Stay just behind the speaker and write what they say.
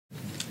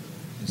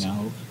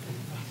Now,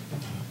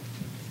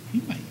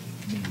 you might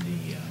mean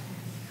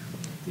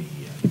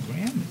the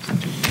Graham.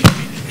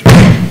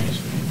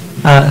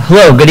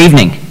 Hello, good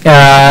evening.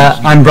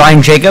 I'm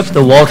Brian Jacob,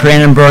 the Walter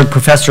Annenberg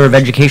Professor of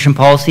Education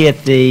Policy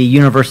at the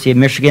University of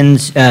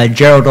Michigan's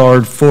Gerald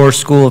R. Ford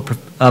School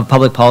of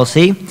Public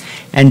Policy,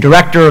 and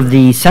Director of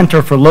the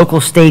Center for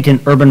Local, State,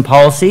 and Urban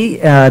Policy,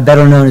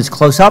 better known as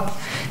Close-Up.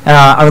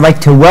 I would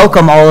like to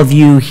welcome all of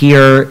you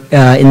here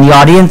in the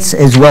audience,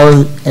 as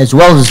well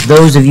as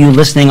those of you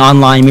listening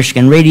online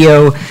Michigan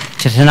Radio,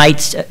 to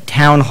tonight's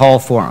Town Hall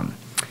Forum.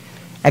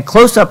 At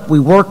Close-Up, we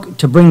work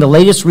to bring the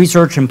latest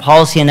research and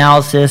policy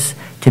analysis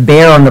to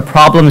bear on the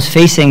problems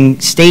facing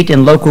state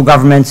and local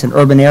governments in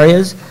urban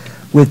areas,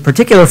 with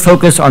particular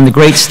focus on the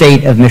great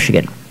state of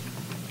Michigan.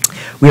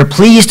 We are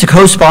pleased to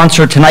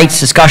co-sponsor tonight's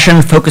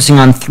discussion, focusing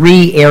on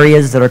three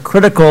areas that are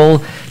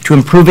critical to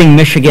improving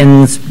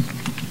Michigan's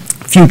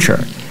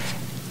future: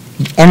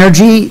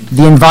 energy,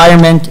 the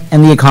environment,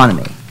 and the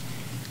economy.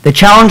 The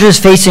challenges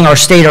facing our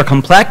state are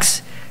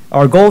complex.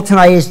 Our goal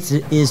tonight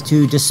is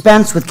to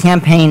dispense with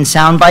campaign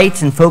sound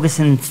bites and focus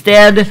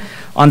instead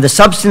on the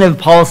substantive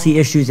policy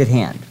issues at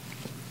hand.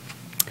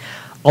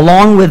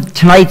 Along with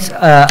tonight's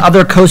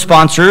other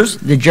co-sponsors,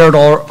 the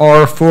Gerald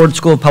R. Ford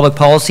School of Public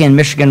Policy and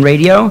Michigan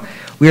Radio,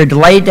 we are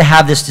delighted to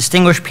have this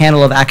distinguished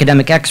panel of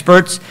academic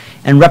experts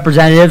and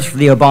representatives for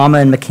the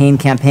Obama and McCain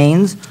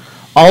campaigns,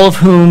 all of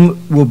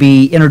whom will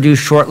be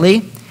introduced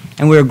shortly.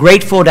 And we are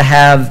grateful to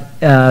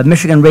have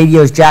Michigan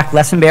Radio's Jack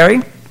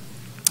Lessenberry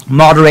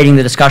moderating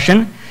the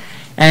discussion.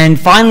 And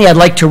finally, I'd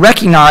like to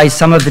recognize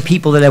some of the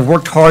people that have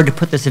worked hard to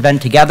put this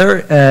event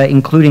together,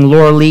 including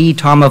Laura Lee,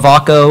 Tom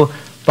Avacco,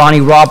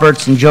 Bonnie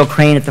Roberts, and Joe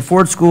Crane at the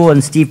Ford School,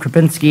 and Steve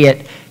Krapinski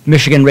at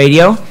Michigan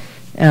Radio.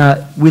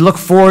 We look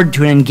forward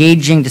to an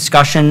engaging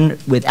discussion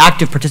with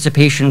active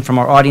participation from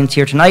our audience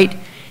here tonight.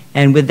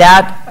 And with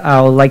that,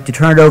 I would like to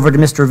turn it over to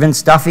Mr.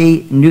 Vince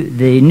Duffy,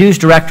 the news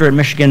director at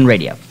Michigan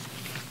Radio.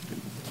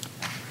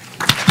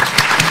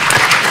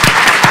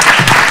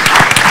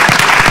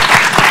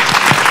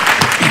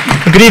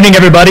 Good evening,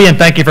 everybody, and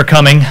thank you for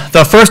coming.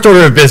 The first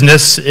order of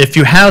business, if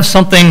you have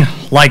something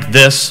like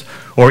this,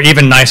 or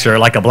even nicer,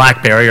 like a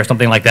BlackBerry or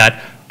something like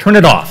that, turn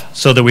it off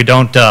so that we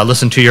don't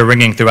listen to your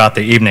ringing throughout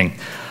the evening.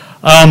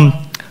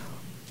 Want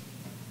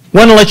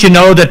to let you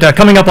know that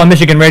coming up on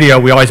Michigan Radio,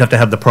 we always have to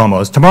have the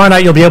promos. Tomorrow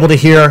night, you'll be able to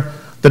hear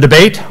the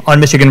debate on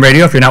Michigan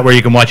Radio. If you're not where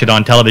you can watch it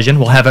on television,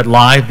 we'll have it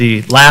live,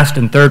 the last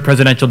and third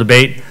presidential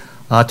debate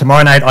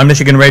tomorrow night on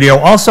Michigan Radio.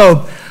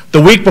 Also,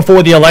 the week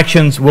before the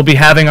elections, we'll be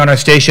having on our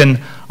station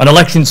an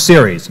election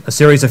series, a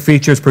series of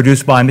features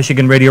produced by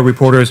Michigan Radio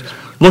reporters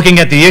looking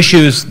at the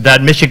issues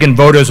that Michigan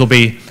voters will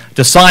be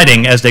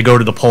deciding as they go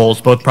to the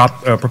polls, both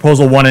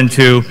Proposal 1 and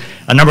 2,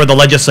 a number of the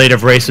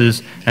legislative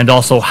races, and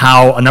also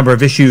how a number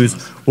of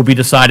issues will be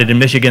decided in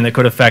Michigan that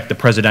could affect the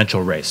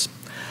presidential race.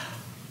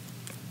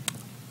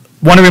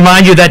 Want to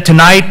remind you that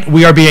tonight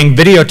we are being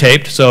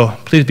videotaped, so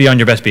please be on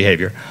your best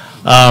behavior.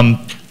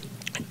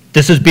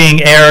 This is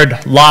being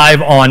aired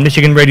live on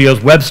Michigan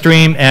Radio's web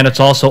stream, and it's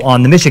also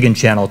on the Michigan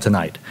channel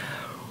tonight.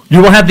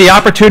 You will have the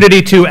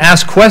opportunity to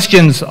ask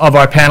questions of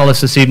our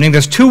panelists this evening.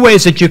 There's two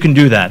ways that you can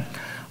do that.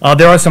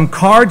 There are some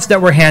cards that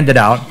were handed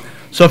out,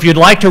 so if you'd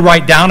like to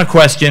write down a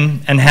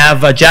question and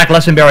have Jack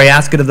Lessenberry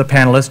ask it of the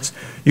panelists,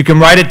 you can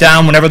write it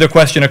down whenever the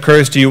question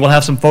occurs to you. We'll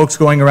have some folks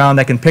going around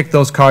that can pick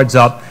those cards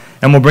up,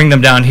 and we'll bring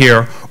them down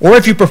here. Or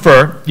if you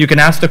prefer, you can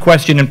ask the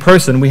question in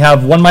person. We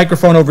have one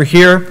microphone over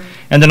here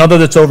and another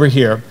that's over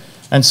here.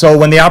 And so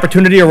when the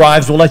opportunity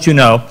arrives, we'll let you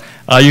know.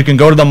 You can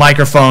go to the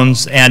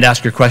microphones and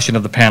ask your question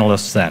of the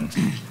panelists then.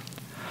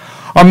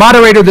 Our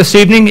moderator this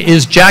evening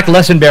is Jack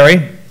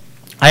Lessenberry.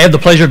 I have the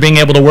pleasure of being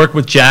able to work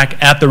with Jack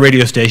at the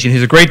radio station.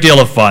 He's a great deal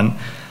of fun.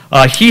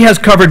 He has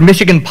covered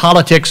Michigan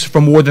politics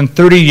for more than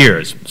 30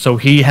 years, so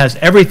he has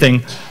everything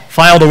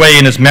filed away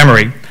in his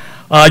memory.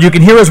 You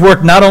can hear his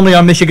work not only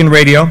on Michigan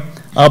Radio,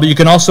 but you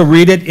can also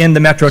read it in the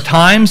Metro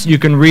Times. You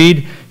can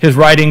read his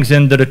writings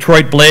in the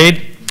Detroit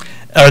Blade,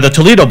 or the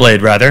Toledo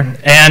Blade, rather,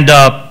 and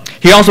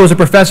he also is a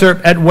professor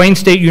at Wayne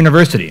State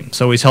University,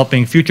 so he's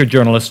helping future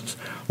journalists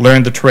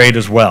learn the trade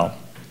as well.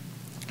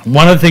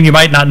 One other thing you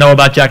might not know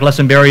about Jack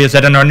Lessenberry is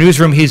that in our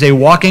newsroom, he's a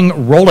walking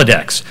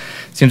Rolodex.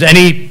 It seems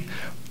any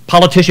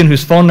politician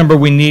whose phone number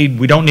we need,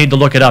 we don't need to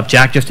look it up.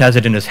 Jack just has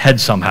it in his head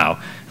somehow,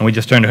 and we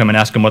just turn to him and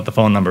ask him what the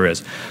phone number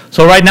is.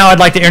 So right now, I'd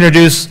like to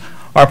introduce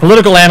our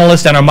political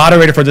analyst and our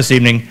moderator for this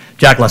evening,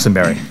 Jack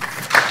Lessenberry.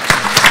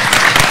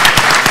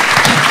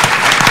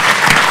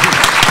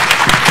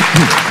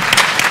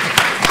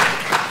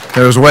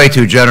 It was way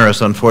too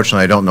generous.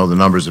 Unfortunately, I don't know the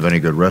numbers of any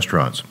good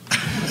restaurants.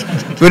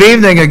 Good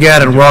evening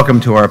again, and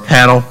welcome to our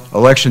panel,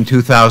 Election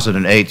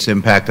 2008's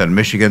Impact on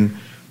Michigan,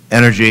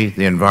 Energy,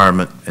 the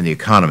Environment, and the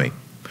Economy.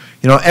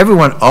 You know,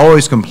 everyone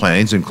always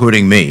complains,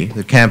 including me,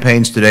 that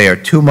campaigns today are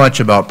too much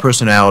about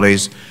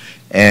personalities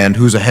and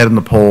who's ahead in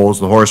the polls,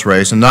 the horse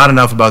race, and not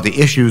enough about the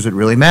issues that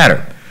really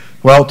matter.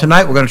 Well,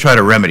 tonight we're going to try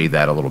to remedy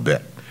that a little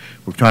bit.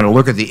 We're trying to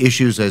look at the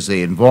issues as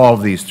they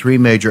involve these three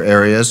major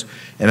areas,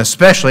 and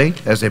especially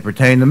as they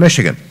pertain to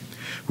Michigan.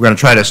 We're going to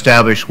try to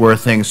establish where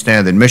things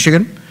stand in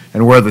Michigan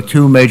and where the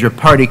two major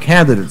party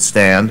candidates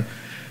stand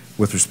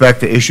with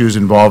respect to issues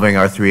involving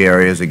our three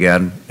areas,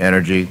 again,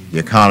 energy, the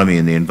economy,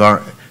 and the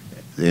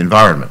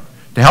environment.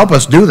 To help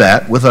us do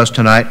that, with us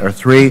tonight are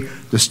three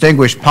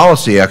distinguished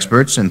policy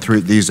experts in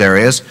these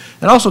areas,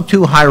 and also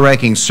two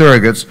high-ranking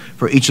surrogates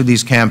for each of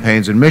these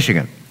campaigns in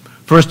Michigan.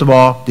 First of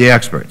all, the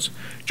experts.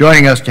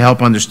 Joining us to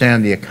help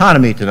understand the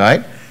economy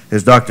tonight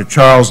is Dr.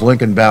 Charles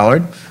Lincoln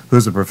Ballard, who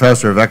is a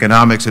professor of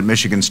economics at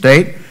Michigan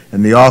State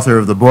and the author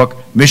of the book,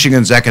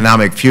 Michigan's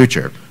Economic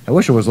Future. I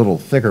wish it was a little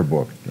thicker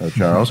book,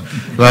 Charles.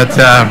 But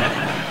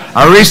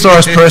our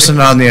resource person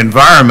on the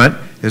environment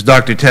is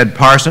Dr. Ted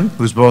Parson,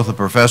 who's both a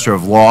professor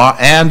of law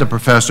and a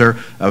professor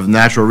of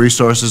natural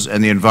resources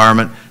and the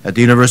environment at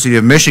the University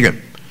of Michigan.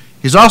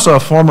 He's also a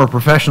former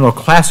professional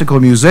classical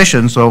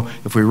musician, so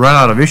if we run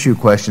out of issue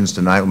questions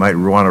tonight, we might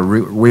want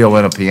to wheel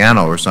in a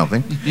piano or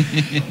something.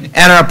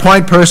 And our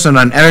point person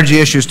on energy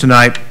issues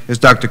tonight is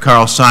Dr.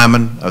 Carl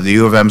Simon of the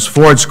U of M's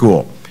Ford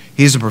School.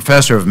 He's a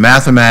professor of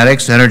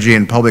mathematics, energy,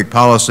 and public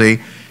policy,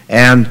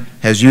 and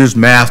has used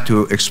math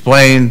to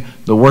explain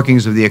the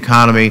workings of the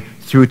economy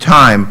through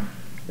time.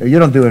 You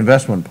don't do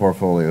investment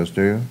portfolios,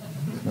 do you?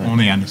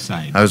 Only on the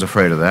side. I was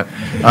afraid of that.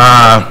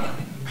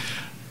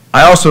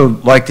 I also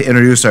like to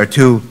introduce our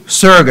two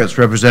surrogates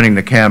representing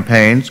the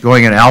campaigns,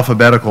 going in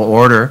alphabetical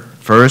order.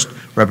 First,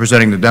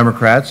 representing the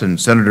Democrats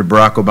and Senator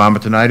Barack Obama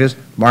tonight is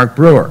Mark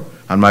Brewer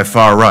on my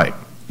far right,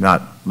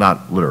 not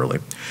literally.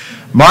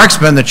 Mark's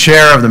been the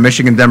chair of the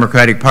Michigan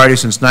Democratic Party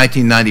since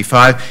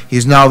 1995.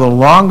 He's now the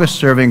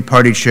longest-serving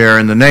party chair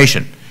in the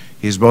nation.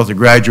 He's both a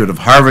graduate of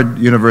Harvard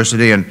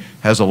University and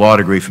has a law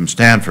degree from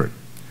Stanford.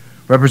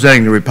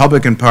 Representing the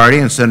Republican Party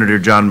and Senator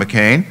John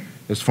McCain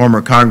is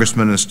former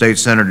Congressman and State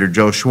Senator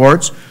Joe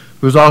Schwartz,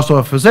 who's also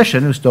a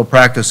physician who still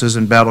practices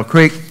in Battle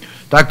Creek.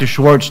 Dr.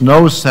 Schwartz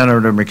knows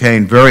Senator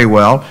McCain very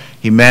well.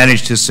 He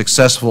managed his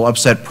successful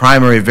upset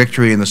primary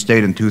victory in the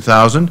state in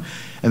 2000,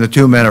 and the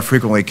two men have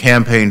frequently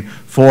campaigned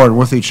for and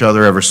with each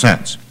other ever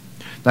since.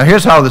 Now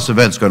here's how this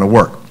event's going to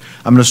work.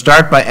 I'm going to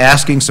start by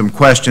asking some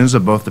questions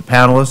of both the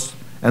panelists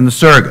and the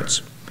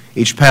surrogates.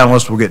 Each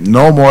panelist will get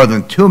no more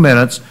than 2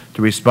 minutes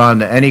to respond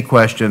to any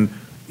question,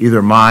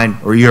 either mine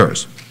or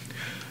yours.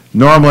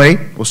 Normally,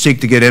 we'll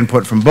seek to get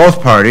input from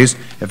both parties.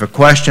 If a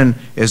question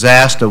is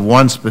asked of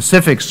one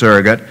specific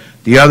surrogate,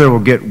 the other will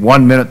get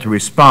 1 minute to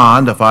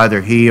respond if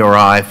either he or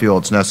I feel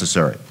it's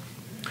necessary.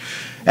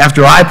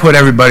 After I put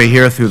everybody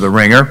here through the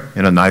ringer,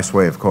 in a nice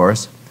way, of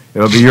course,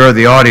 it'll be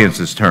the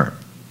audience's turn.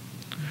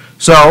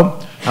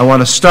 So, I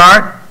want to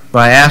start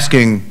by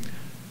asking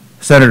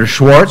Senator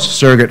Schwartz,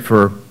 surrogate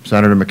for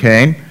Senator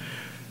McCain.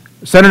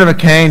 Senator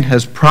McCain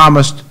has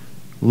promised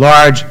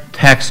large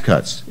tax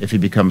cuts if he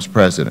becomes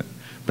president.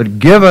 But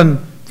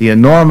given the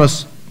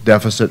enormous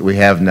deficit we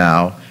have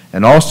now,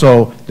 and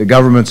also the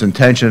government's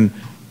intention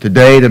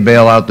today to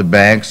bail out the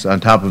banks on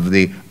top of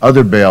the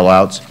other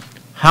bailouts,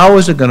 how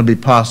is it going to be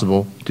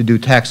possible to do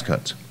tax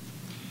cuts?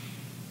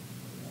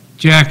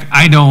 Jack,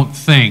 I don't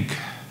think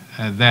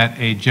that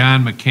a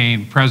John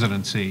McCain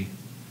presidency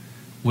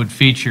would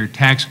feature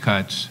tax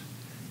cuts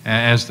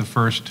as the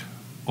first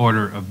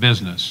order of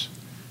business.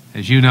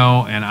 As you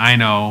know and I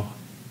know,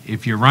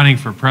 if you're running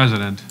for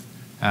president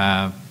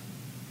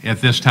at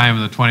this time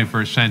of the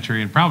 21st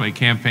century, and probably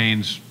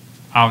campaigns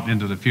out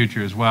into the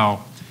future as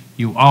well,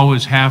 you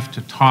always have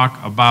to talk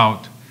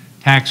about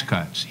tax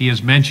cuts. He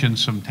has mentioned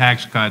some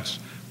tax cuts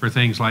for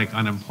things like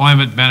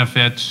unemployment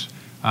benefits,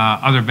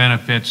 other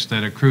benefits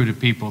that accrue to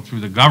people through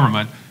the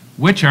government,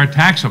 which are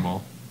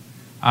taxable,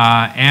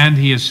 and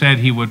he has said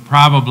he would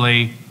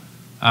probably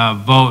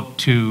vote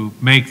to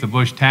make the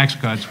Bush tax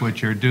cuts,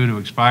 which are due to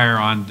expire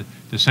on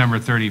December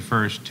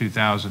 31st,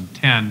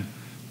 2010,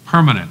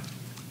 permanent.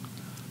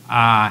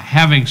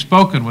 Having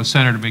spoken with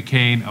Senator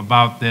McCain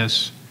about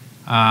this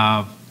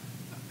on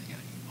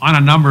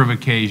a number of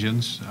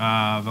occasions, the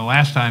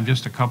last time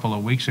just a couple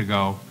of weeks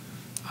ago,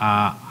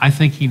 I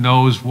think he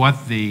knows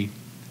what the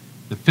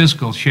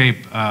fiscal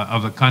shape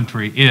of the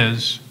country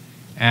is,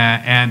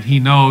 and he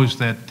knows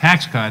that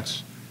tax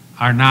cuts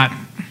are not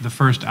the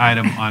first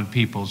item on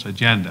people's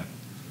agenda.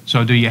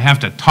 So do you have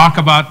to talk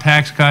about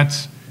tax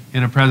cuts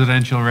in a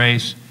presidential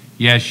race?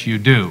 Yes, you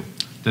do.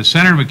 Does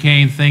Senator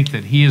McCain think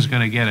that he is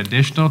going to get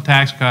additional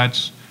tax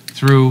cuts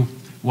through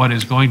what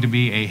is going to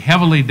be a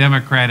heavily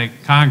Democratic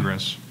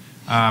Congress,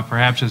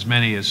 perhaps as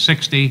many as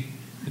 60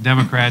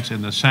 Democrats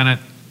in the Senate,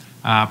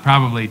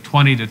 probably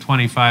 20 to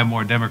 25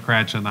 more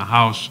Democrats in the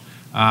House,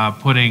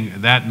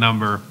 putting that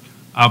number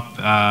up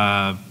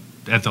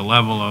at the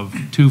level of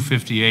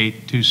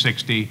 258,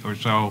 260 or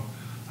so?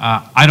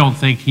 I don't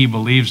think he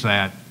believes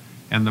that.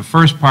 And the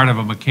first part of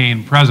a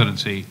McCain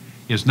presidency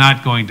is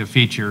not going to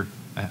feature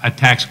a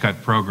tax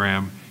cut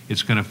program.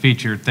 It's going to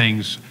feature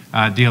things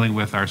dealing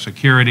with our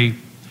security,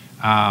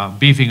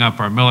 beefing up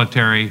our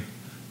military,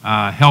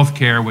 health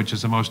care, which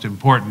is the most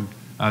important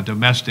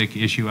domestic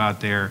issue out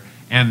there,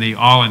 and the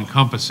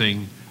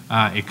all-encompassing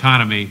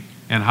economy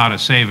and how to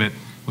save it,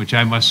 which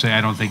I must say I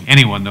don't think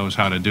anyone knows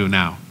how to do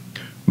now.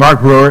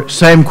 Mark Brewer,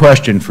 same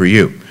question for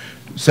you.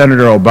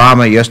 Senator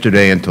Obama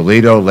yesterday in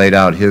Toledo laid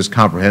out his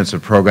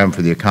comprehensive program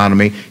for the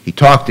economy. He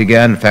talked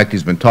again, in fact,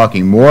 he's been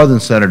talking more than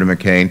Senator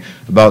McCain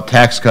about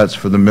tax cuts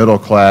for the middle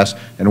class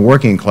and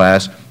working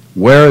class.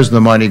 Where is the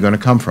money going to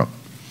come from?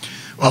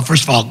 Well,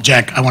 first of all,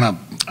 Jack, I want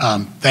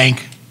to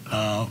thank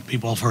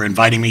people for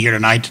inviting me here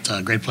tonight. It's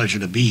a great pleasure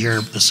to be here.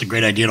 This is a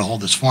great idea to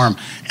hold this forum.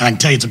 And I can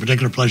tell you it's a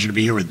particular pleasure to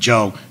be here with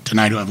Joe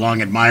tonight, who I've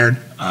long admired.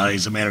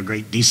 He's a man of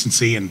great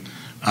decency and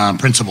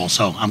principle,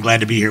 so I'm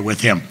glad to be here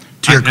with him.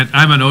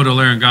 I'm an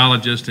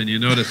otolaryngologist, and you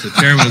notice the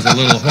chairman is a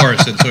little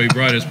hoarse, and so he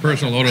brought his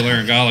personal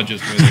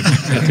otolaryngologist with him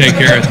to take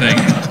care of things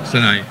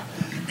tonight.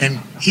 And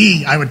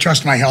I would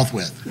trust my health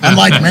with,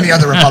 unlike many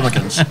other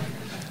Republicans.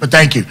 But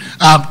thank you.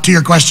 To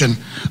your question,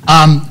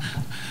 on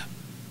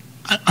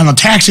the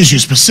tax issue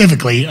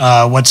specifically,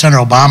 what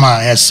Senator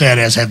Obama has said,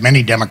 as have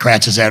many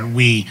Democrats, is that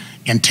we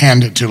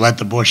intend to let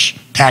the Bush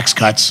tax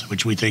cuts,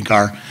 which we think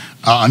are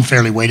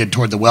unfairly weighted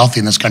toward the wealthy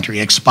in this country,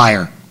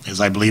 expire,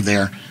 as I believe they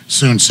are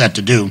soon set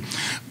to do.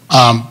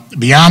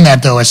 Beyond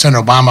that, though, as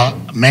Senator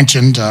Obama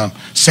mentioned,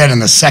 said in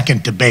the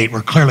second debate,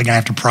 we're clearly going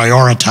to have to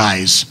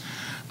prioritize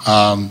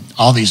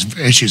all these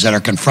issues that are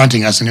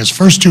confronting us. And his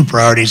first two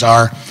priorities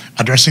are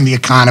addressing the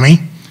economy,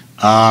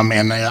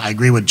 and I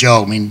agree with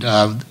Joe. I mean,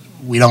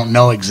 we don't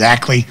know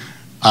exactly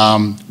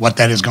what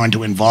that is going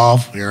to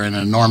involve. We're in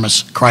an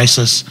enormous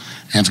crisis,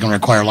 and it's going to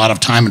require a lot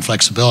of time and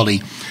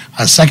flexibility.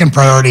 A second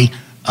priority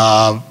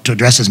to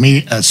address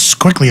as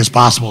quickly as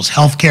possible is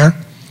health care,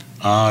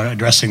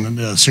 addressing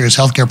the serious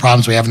health care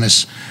problems we have in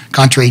this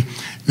country.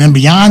 And then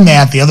beyond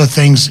that, the other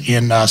things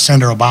in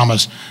Senator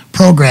Obama's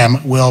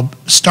program will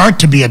start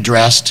to be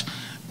addressed.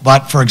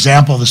 But, for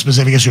example, the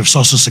specific issue of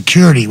Social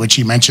Security, which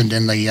he mentioned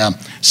in the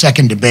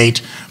second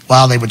debate,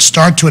 while they would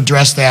start to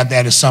address that,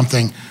 that is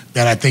something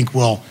that I think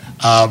will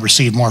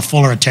receive more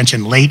fuller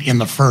attention late in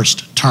the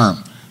first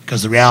term,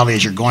 because the reality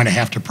is you're going to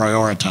have to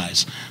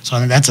prioritize. So I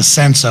think that's a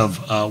sense of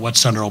what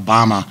Senator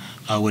Obama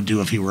would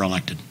do if he were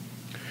elected.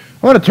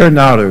 I want to turn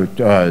now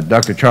to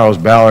Dr. Charles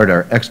Ballard,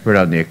 our expert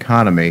on the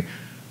economy.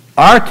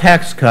 Are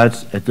tax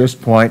cuts at this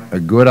point a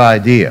good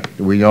idea?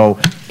 We know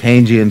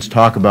Keynesians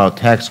talk about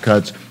tax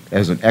cuts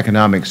as an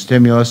economic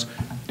stimulus.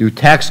 Do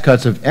tax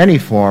cuts of any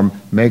form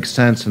make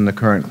sense in the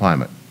current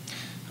climate?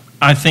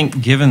 I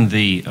think given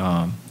the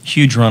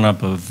huge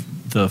run-up of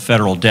the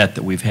federal debt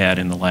that we've had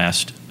in the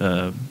last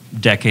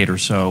decade or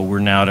so, we're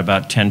now at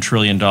about $10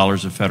 trillion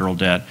of federal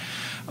debt.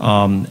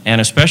 And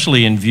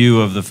especially in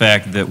view of the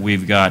fact that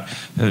we've got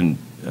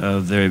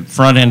the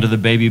front end of the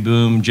baby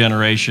boom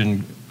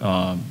generation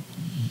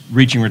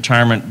reaching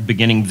retirement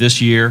beginning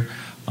this year,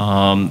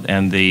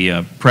 and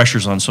the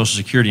pressures on Social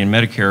Security and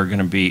Medicare are going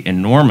to be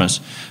enormous.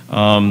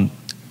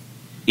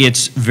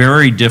 It's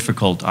very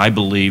difficult, I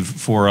believe,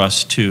 for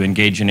us to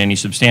engage in any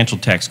substantial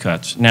tax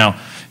cuts. Now,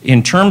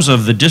 in terms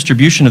of the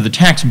distribution of the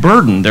tax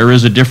burden, there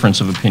is a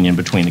difference of opinion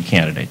between the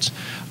candidates.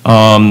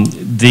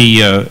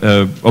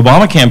 The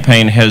Obama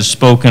campaign has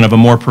spoken of a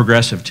more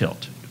progressive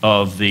tilt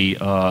of the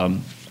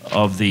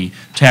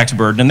tax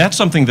burden, and that's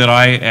something that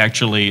I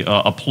actually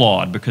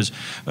applaud, because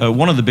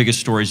one of the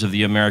biggest stories of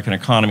the American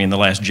economy in the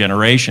last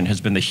generation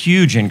has been the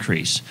huge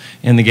increase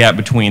in the gap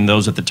between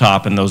those at the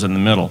top and those in the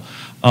middle.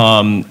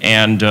 In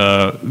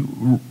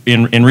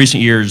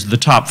recent years, the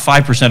top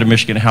 5% of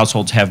Michigan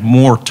households have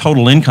more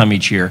total income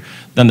each year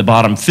than the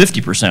bottom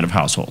 50% of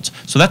households.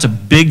 So that's a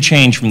big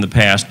change from the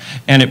past,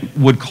 and it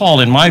would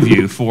call, in my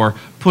view, for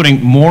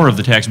putting more of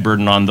the tax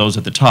burden on those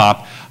at the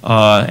top,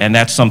 and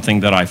that's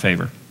something that I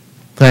favor.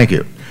 Thank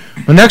you.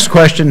 The next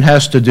question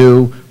has to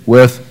do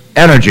with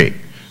energy.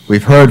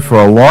 We've heard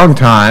for a long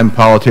time,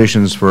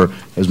 politicians for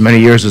as many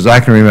years as I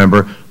can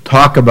remember,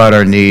 talk about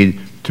our need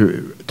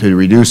to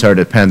reduce our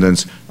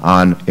dependence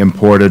on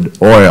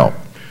imported oil.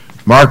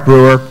 Mark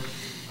Brewer,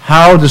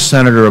 how does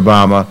Senator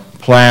Obama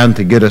plan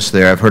to get us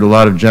there? I've heard a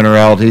lot of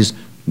generalities,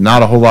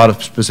 not a whole lot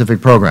of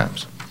specific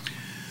programs.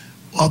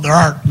 Well, there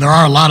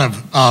are a lot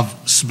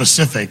of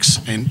specifics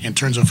in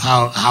terms of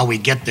how we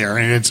get there,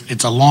 and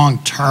it's a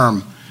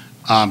long-term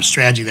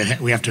strategy that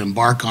we have to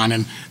embark on.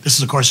 And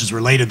this, of course, is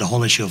related to the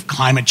whole issue of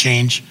climate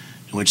change,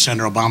 in which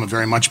Senator Obama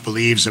very much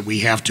believes that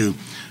we have to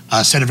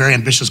set a very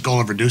ambitious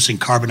goal of reducing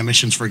carbon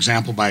emissions, for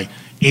example, by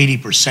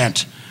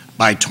 80%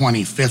 by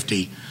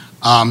 2050,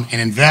 and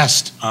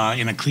invest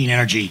in a clean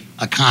energy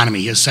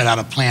economy. He has set out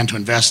a plan to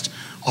invest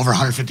over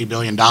 $150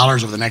 billion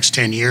over the next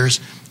 10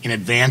 years in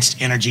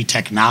advanced energy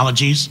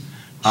technologies,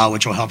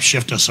 which will help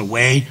shift us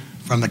away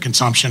from the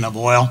consumption of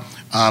oil,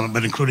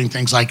 but including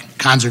things like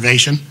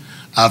conservation.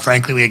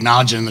 Frankly, we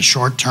acknowledge that in the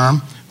short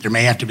term, there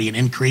may have to be an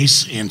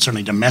increase in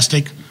certainly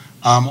domestic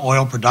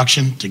oil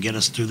production to get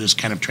us through this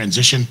kind of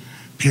transition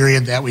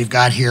period that we've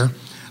got here.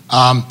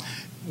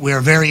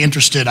 We're very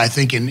interested, I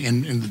think,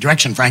 in the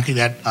direction, frankly,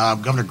 that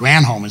Governor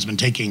Granholm has been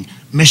taking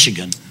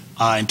Michigan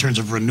in terms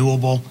of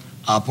renewable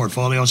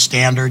portfolio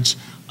standards,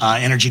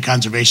 energy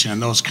conservation,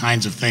 and those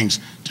kinds of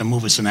things to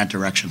move us in that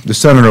direction. Does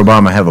Senator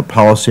Obama have a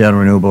policy on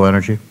renewable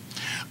energy?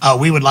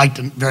 We would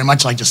very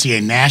much like to see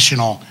a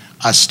national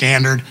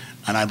standard,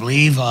 and I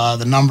believe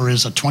the number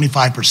is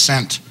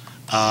 25%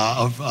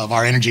 of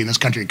our energy in this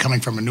country coming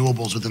from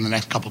renewables within the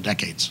next couple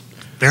decades.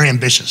 Very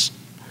ambitious,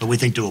 but we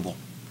think doable.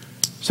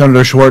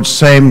 Senator Schwartz,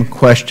 same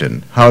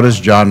question. How does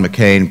John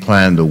McCain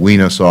plan to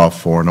wean us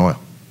off foreign oil?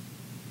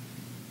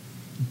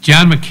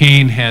 John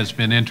McCain has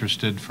been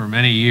interested for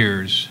many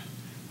years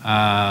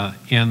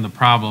in the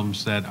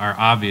problems that are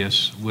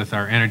obvious with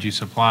our energy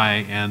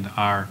supply and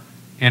our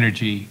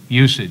energy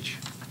usage.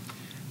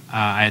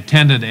 I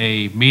attended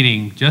a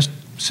meeting, just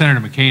Senator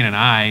McCain and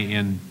I,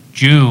 in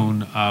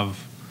June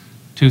of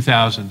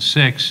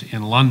 2006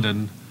 in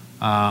London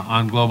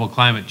on global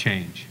climate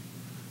change.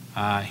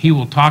 He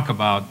will talk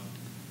about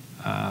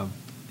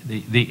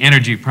the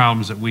energy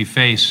problems that we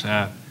face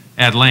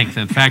at length,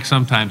 in fact,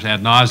 sometimes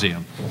ad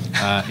nauseum,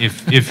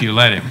 if you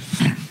let him.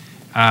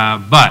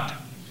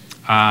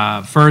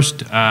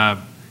 First,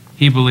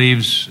 he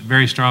believes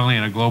very strongly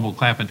in a global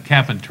cap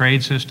and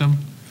trade system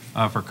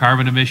for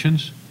carbon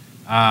emissions,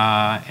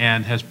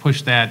 and has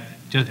pushed that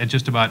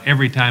just about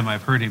every time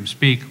I've heard him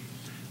speak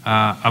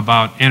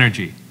about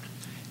energy.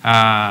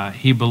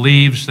 He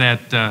believes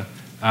that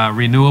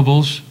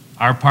renewables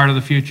are part of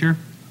the future,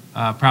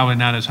 probably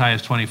not as high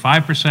as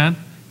 25%,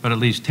 but at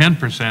least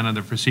 10% of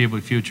the foreseeable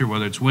future,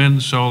 whether it's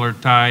wind, solar,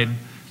 tide,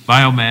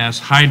 biomass,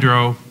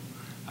 hydro.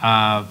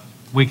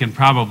 We can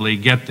probably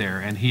get there,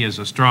 and he is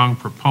a strong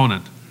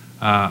proponent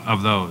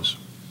of those.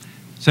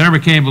 Senator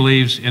McCain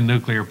believes in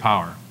nuclear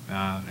power.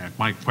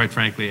 Quite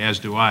frankly, as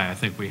do I. I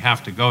think we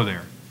have to go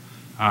there.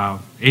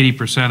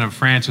 80% of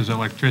France's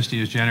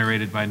electricity is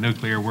generated by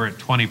nuclear. We're at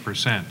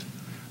 20%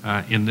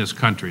 in this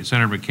country.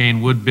 Senator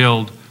McCain would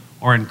build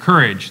or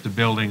encourage the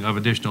building of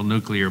additional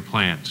nuclear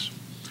plants.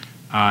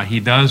 He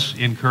does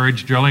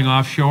encourage drilling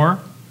offshore.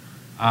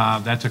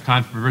 That's a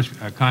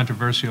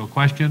controversial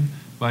question,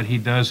 but he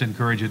does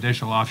encourage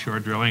additional offshore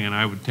drilling, and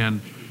I would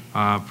tend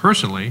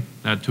personally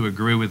to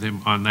agree with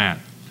him on that.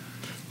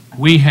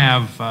 We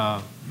have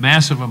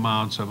massive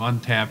amounts of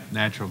untapped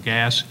natural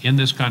gas in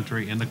this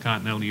country, in the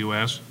continental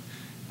U.S.,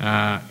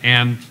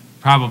 and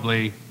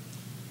probably,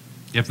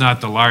 if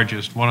not the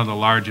largest, one of the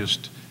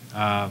largest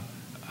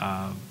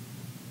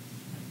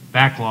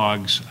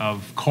backlogs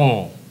of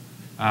coal.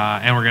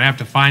 And we're going to have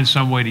to find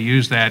some way to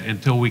use that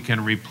until we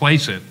can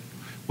replace it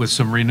with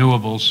some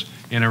renewables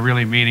in a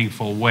really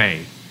meaningful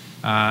way.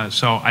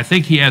 So I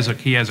think he has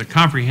a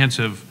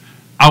comprehensive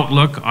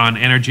outlook on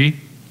energy.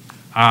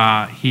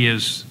 He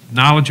is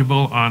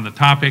knowledgeable on the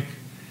topic,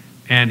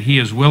 and he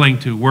is willing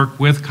to work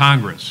with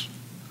Congress.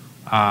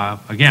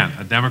 Again,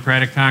 a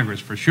Democratic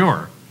Congress for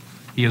sure.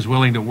 He is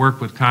willing to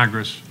work with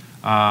Congress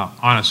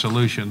on a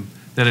solution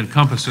that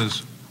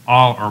encompasses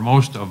all or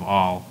most of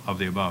all of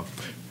the above.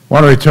 I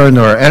want to return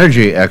to our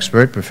energy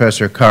expert,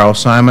 Professor Carl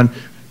Simon.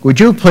 Would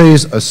you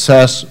please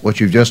assess what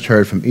you've just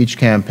heard from each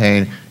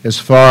campaign as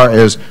far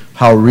as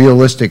how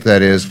realistic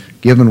that is,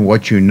 given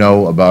what you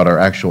know about our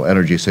actual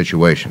energy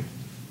situation?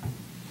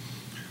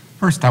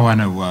 First, I want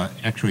to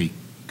actually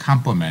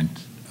compliment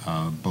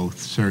both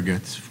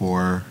surrogates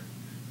for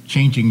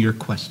changing your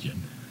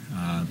question.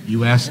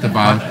 You asked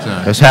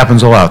about... This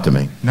happens a lot to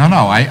me. No,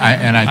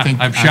 and I think...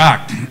 I'm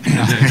shocked.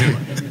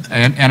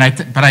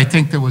 But I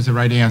think there was the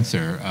right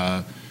answer.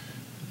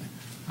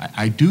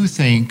 I do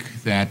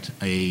think that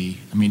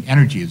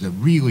energy is a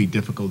really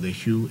difficult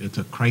issue. It's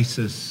a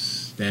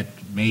crisis that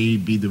may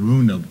be the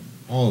ruin of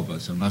all of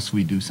us unless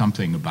we do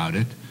something about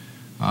it.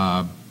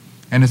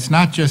 And it's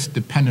not just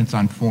dependence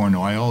on foreign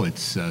oil,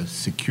 it's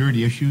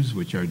security issues,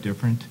 which are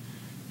different.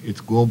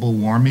 It's global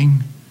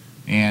warming,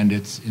 and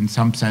it's, in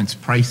some sense,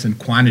 price and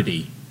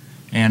quantity.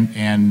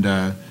 And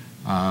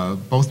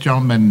both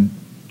gentlemen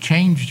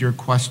changed your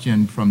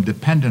question from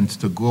dependence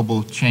to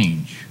global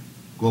change,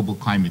 global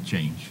climate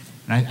change.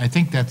 And I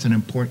think that's an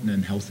important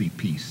and healthy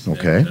piece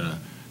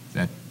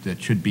that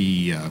should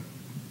be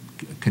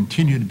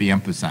continue to be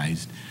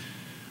emphasized.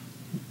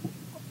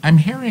 I'm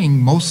hearing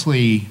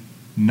mostly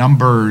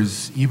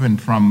numbers, even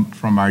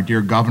from our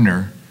dear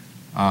governor,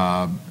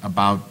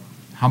 about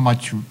how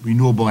much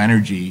renewable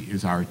energy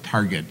is our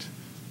target.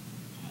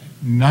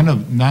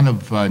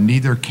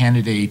 Neither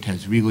candidate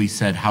has really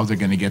said how they're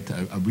going to get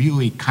a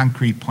really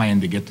concrete plan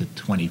to get to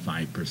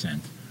 25%.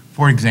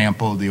 For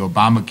example, the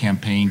Obama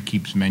campaign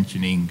keeps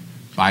mentioning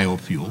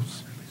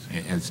biofuels,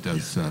 as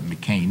does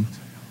McCain.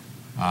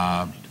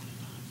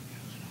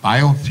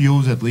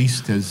 Biofuels, at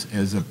least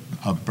as a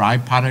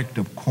byproduct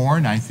of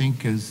corn, I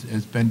think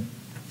has been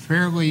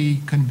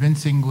fairly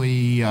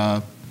convincingly,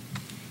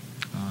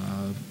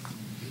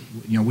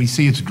 we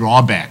see its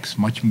drawbacks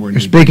much more. You're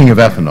speaking of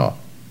ethanol.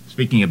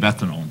 Speaking of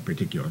ethanol in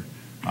particular,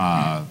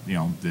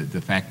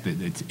 the fact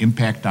that its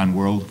impact on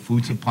world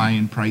food supply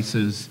and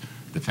prices,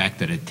 the fact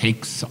that it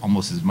takes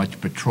almost as much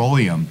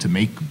petroleum to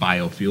make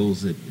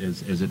biofuels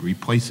as it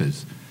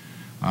replaces.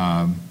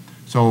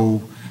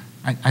 So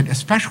I'd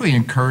especially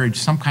encourage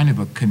some kind of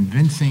a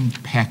convincing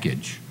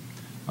package.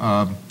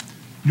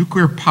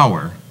 Nuclear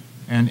power,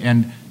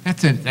 and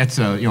that's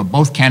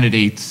both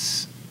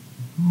candidates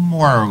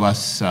more or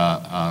less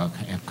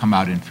have come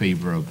out in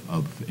favor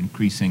of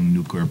increasing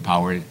nuclear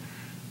power.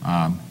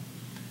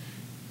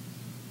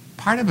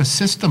 part of a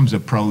systems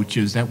approach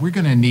is that we're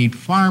going to need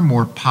far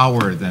more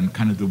power than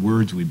kind of the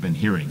words we've been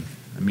hearing.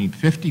 I mean,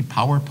 50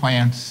 power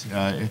plants,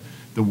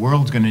 the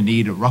world's going to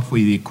need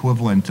roughly the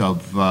equivalent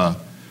of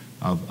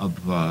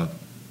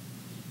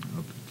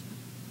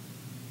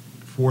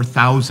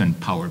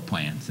 4,000 power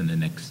plants in the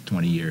next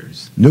 20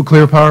 years.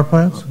 Nuclear power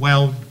plants?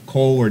 Well,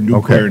 coal or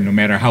nuclear, Okay. no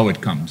matter how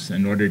it comes,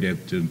 in order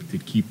to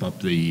keep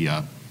up the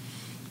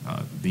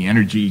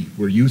energy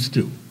we're used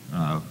to.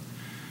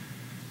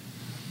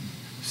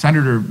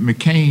 Senator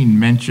McCain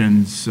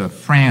mentions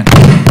France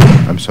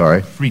I'm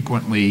sorry,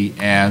 frequently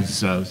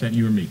as, is that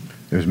you or me?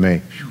 it was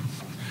me.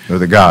 Or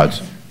the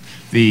gods.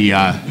 The,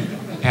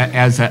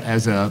 as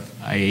a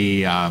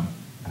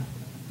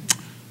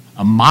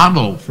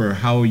model for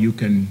how you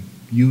can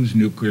use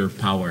nuclear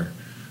power.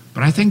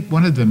 But I think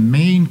one of the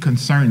main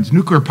concerns,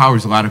 nuclear power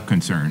has a lot of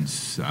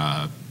concerns,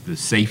 the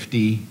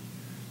safety,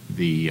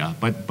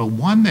 but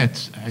one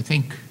that's, I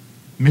think,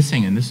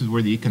 missing, and this is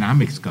where the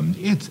economics comes,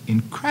 it's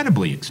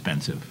incredibly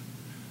expensive.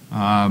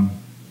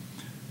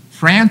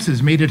 France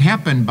has made it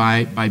happen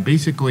by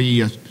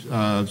basically,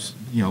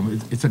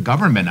 it's a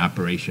government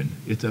operation.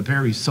 It's a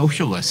very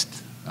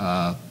socialist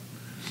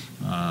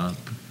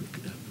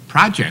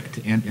project,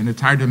 and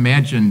it's hard to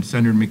imagine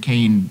Senator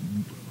McCain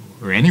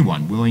or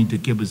anyone willing to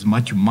give as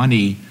much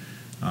money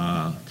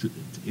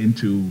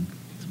into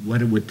what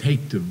it would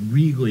take to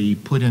really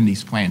put in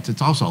these plants.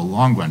 It's also a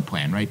long-run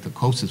plan, right? The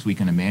closest we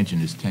can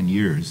imagine is 10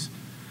 years.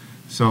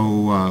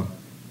 So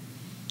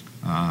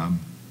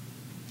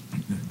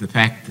the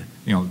fact that,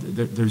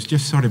 there's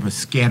just sort of a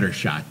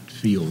scattershot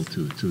feel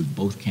to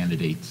both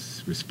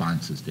candidates'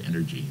 responses to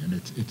energy, and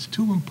it's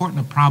too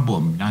important a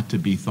problem not to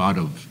be thought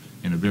of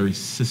in a very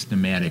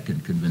systematic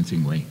and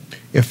convincing way.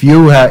 If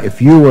you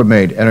were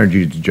made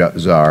energy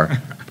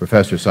czar,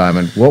 Professor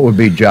Simon, what would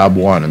be job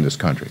one in this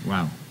country?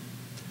 Wow.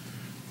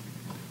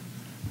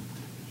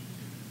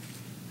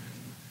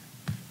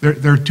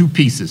 There are two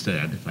pieces to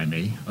that, if I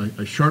may,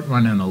 a short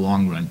run and a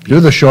long run piece. Do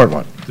the short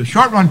one. The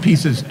short run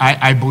piece is,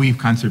 I believe,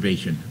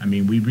 conservation. I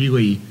mean, we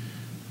really,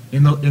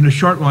 in the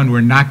short run, we're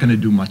not going to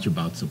do much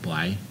about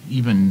supply.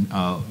 Even,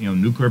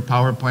 nuclear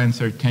power plants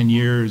are 10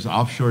 years,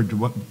 offshore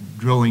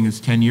drilling is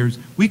 10 years.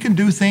 We can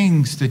do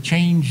things to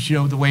change,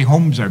 the way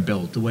homes are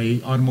built, the way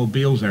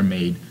automobiles are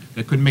made,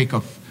 that could make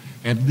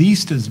at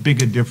least as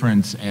big a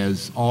difference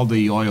as all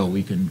the oil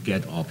we can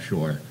get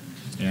offshore.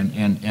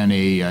 And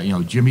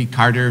a Jimmy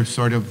Carter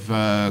sort of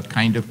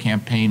kind of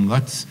campaign.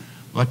 Let's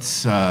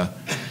not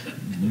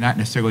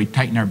necessarily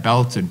tighten our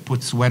belts and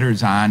put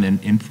sweaters on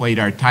and inflate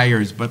our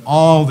tires, but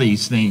all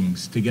these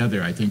things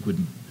together, I think, would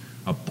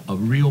a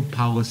real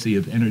policy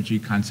of energy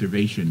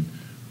conservation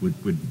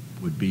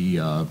would be,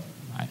 I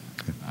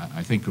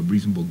think, a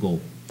reasonable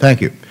goal.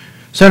 Thank you.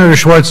 Senator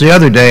Schwartz, the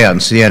other day on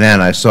CNN,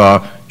 I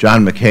saw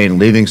John McCain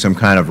leaving some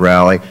kind of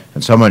rally,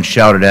 and someone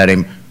shouted at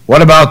him,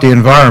 "What about the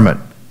environment?"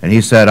 And he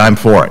said, "I'm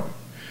for it."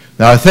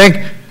 Now, I think,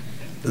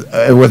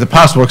 with the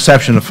possible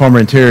exception of former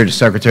Interior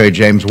Secretary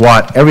James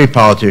Watt, every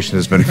politician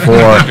has been for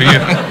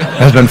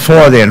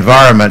the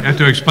environment. You have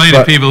to explain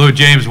to people who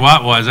James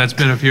Watt was. That's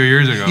been a few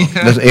years ago.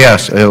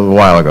 Yes, a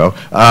while ago.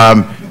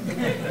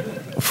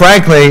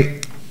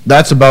 Frankly,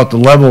 that's about the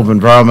level of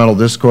environmental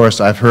discourse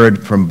I've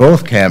heard from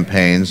both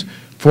campaigns.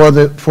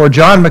 For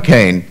John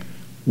McCain,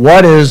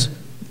 what is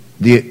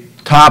the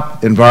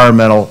top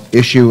environmental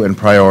issue and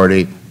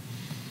priority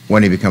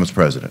when he becomes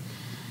president?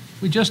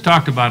 We just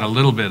talked about a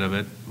little bit of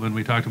it when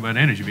we talked about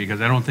energy, because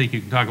I don't think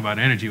you can talk about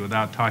energy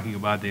without talking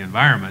about the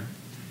environment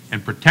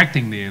and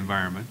protecting the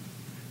environment,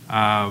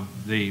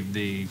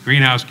 the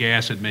greenhouse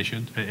gas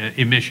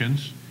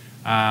emissions,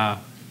 and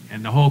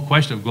the whole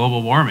question of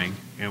global warming,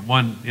 and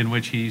one in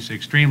which he's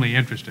extremely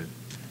interested.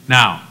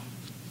 Now,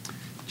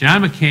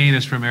 John McCain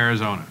is from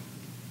Arizona,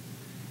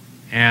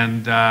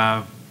 and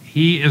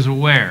he is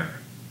aware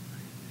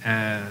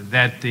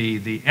that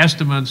the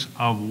estimates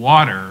of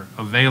water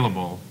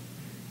available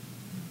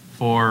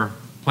for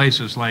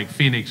places like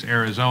Phoenix,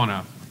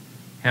 Arizona,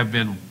 have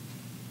been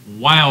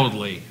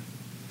wildly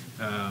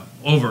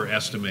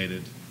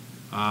overestimated.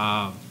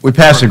 We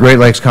passed the Great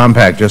Lakes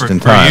Compact just in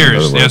time. For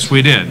years, yes,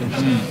 we did.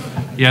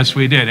 Yes,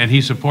 we did, and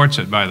he supports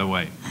it, by the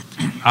way.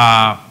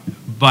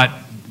 But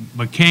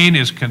McCain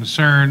is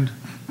concerned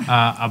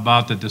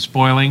about the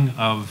despoiling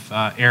of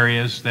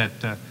areas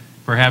that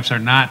perhaps are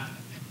not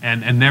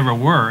and never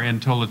were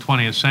until the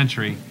 20th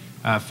century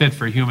fit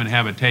for human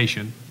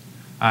habitation.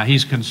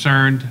 He's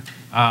concerned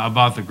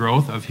about the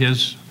growth of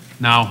his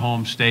now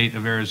home state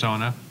of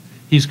Arizona.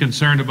 He's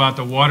concerned about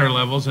the water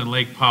levels in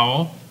Lake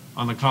Powell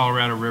on the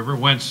Colorado River,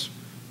 whence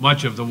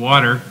much of the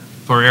water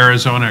for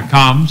Arizona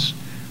comes.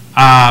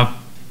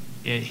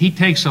 He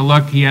takes a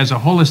look, he has a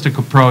holistic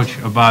approach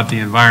about the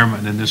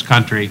environment in this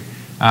country,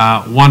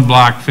 one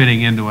block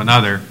fitting into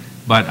another,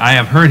 but I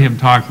have heard him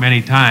talk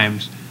many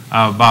times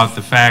about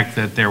the fact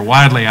that they're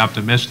wildly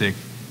optimistic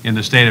in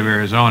the state of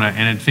Arizona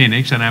and in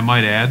Phoenix, and I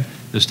might add,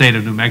 the state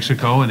of New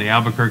Mexico and the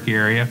Albuquerque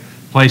area,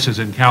 places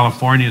in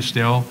California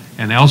still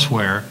and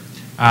elsewhere,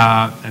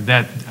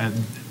 that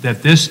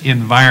this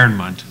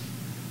environment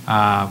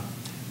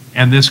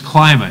and this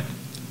climate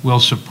will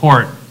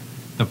support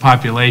the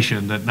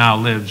population that now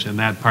lives in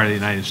that part of the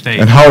United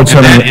States. And Howard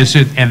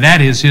and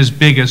that is his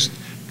biggest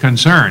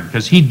concern,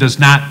 because he does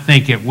not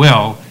think it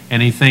will,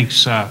 and he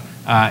thinks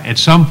at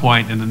some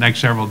point in the next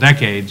several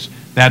decades,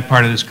 that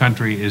part of this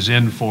country is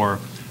in for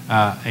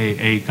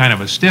a kind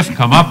of a stiff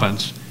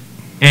comeuppance,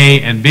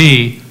 A, and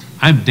B,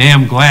 I'm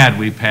damn glad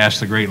we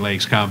passed the Great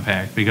Lakes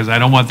Compact, because I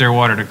don't want their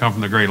water to come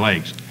from the Great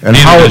Lakes. And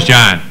neither does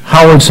John.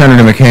 how would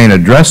Senator McCain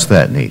address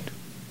that need?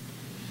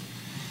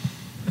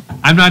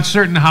 I'm not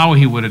certain how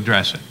he would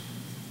address it,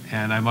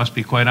 and I must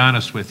be quite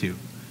honest with you.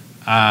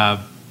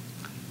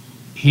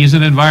 He's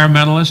an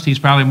environmentalist. He's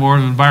probably more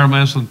of an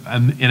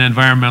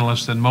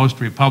environmentalist than most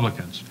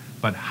Republicans.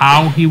 But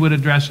how he would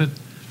address it,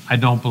 I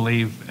don't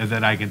believe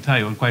that I can tell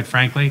you. And quite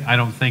frankly, I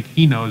don't think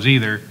he knows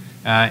either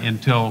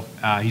until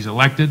he's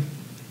elected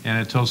and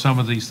until some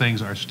of these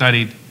things are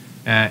studied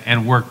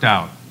and worked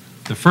out.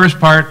 The first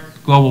part,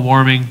 global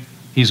warming,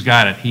 he's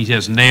got it. He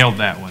has nailed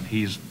that one.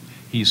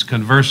 He's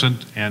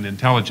conversant and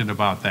intelligent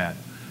about that.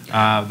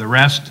 The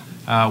rest,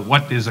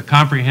 what is a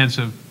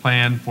comprehensive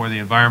plan for the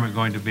environment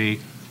going to be?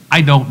 I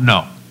don't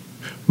know.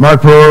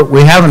 Mark Brewer,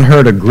 we haven't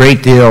heard a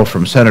great deal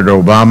from Senator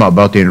Obama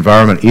about the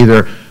environment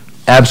either,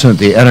 absent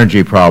the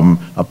energy problem.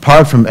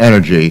 Apart from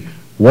energy,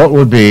 what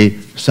would be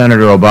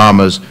Senator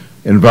Obama's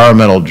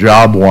environmental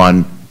job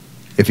one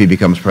if he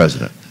becomes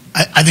president?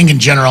 I think in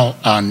general,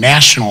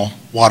 national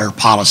water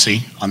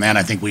policy, on that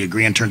I think we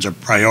agree in terms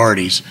of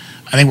priorities.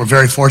 I think we're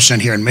very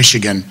fortunate here in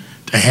Michigan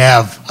to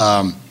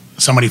have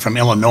somebody from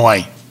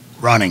Illinois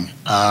running.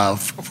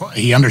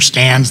 He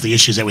understands the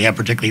issues that we have,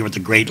 particularly here with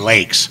the Great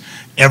Lakes.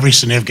 Every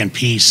significant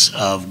piece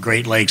of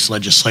Great Lakes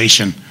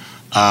legislation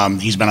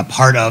he's been a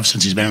part of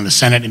since he's been in the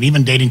Senate, and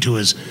even dating to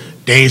his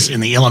days in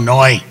the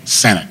Illinois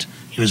Senate.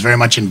 He was very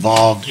much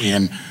involved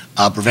in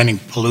preventing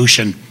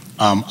pollution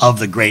of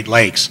the Great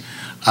Lakes.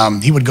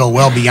 He would go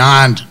well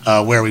beyond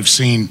where we've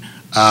seen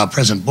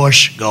President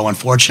Bush go,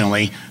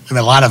 unfortunately. There have been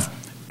a lot of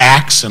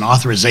acts and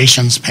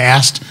authorizations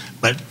passed,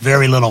 but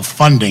very little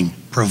funding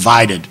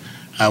provided.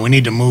 We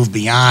need to move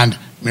beyond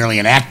merely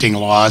enacting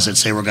laws that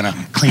say we're going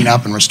to clean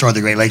up and restore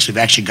the Great Lakes. We've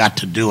actually got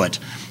to do it.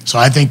 So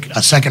I think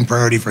a second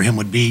priority for him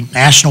would be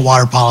national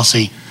water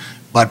policy,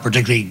 but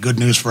particularly good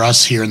news for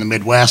us here in the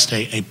Midwest,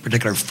 a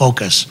particular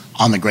focus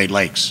on the Great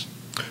Lakes.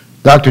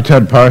 Dr.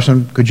 Ted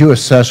Parson, could you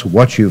assess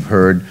what you've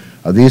heard?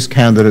 Are these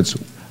candidates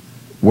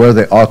where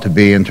they ought to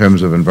be in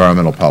terms of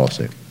environmental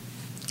policy?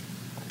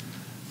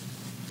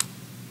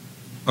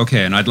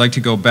 Okay, and I'd like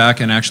to go back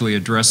and actually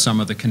address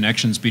some of the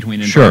connections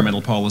between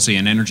environmental policy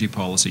and energy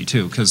policy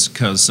too,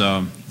 because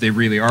they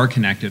really are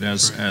connected,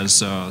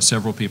 as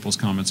several people's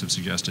comments have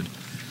suggested.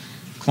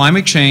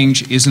 Climate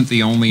change isn't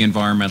the only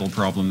environmental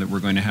problem that we're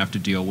going to have to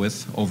deal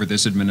with over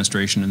this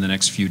administration in the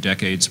next few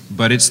decades,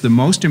 but it's the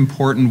most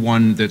important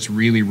one that's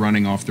really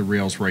running off the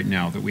rails right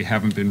now that we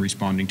haven't been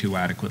responding to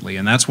adequately,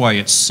 and that's why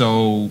it's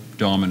so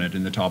dominant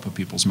in the top of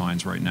people's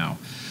minds right now.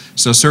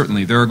 So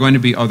certainly, there are going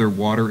to be other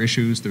water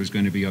issues, there's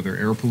going to be other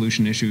air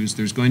pollution issues,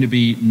 there's going to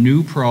be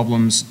new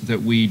problems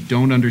that we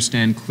don't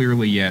understand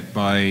clearly yet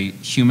by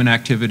human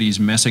activities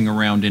messing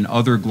around in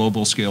other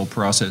global scale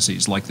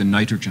processes like the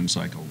nitrogen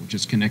cycle, which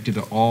is connected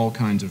to all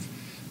kinds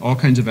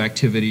of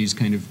activities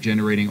kind of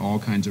generating all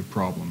kinds of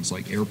problems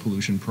like air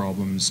pollution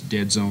problems,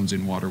 dead zones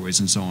in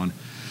waterways and so on.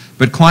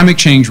 But climate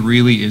change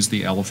really is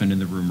the elephant in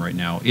the room right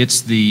now.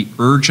 It's the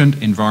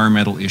urgent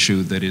environmental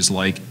issue that is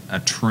like a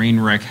train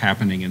wreck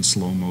happening in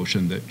slow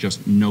motion that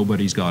just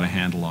nobody's got a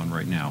handle on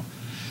right now.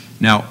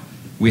 Now,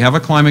 we have a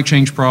climate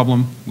change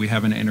problem, we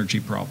have an energy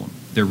problem.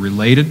 They're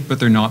related,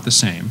 but they're not the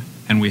same,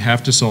 and we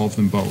have to solve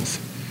them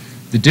both.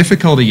 The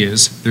difficulty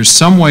is there's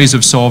some ways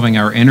of solving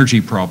our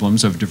energy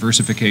problems of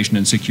diversification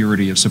and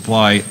security of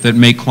supply that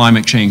make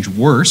climate change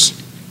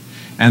worse,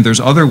 and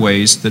there's other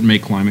ways that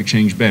make climate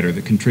change better,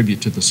 that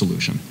contribute to the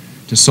solution.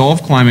 To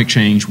solve climate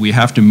change, we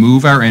have to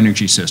move our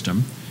energy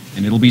system,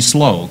 and it'll be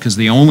slow, because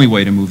the only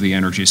way to move the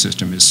energy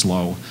system is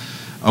slow,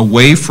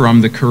 away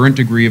from the current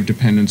degree of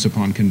dependence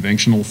upon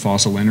conventional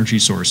fossil energy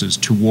sources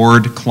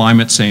toward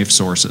climate-safe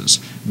sources,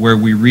 where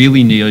we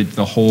really need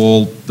the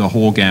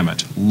whole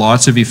gamut.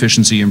 Lots of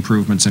efficiency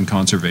improvements and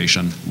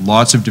conservation,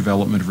 lots of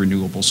development of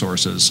renewable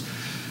sources,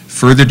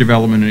 further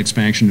development and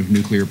expansion of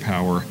nuclear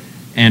power,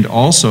 and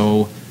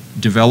also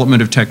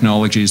development of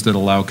technologies that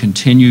allow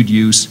continued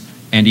use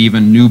and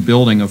even new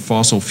building of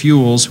fossil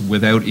fuels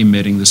without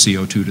emitting the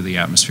CO2 to the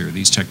atmosphere.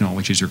 These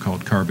technologies are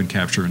called carbon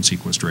capture and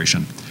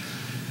sequestration.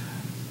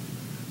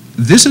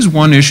 This is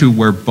one issue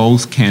where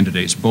both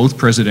candidates, both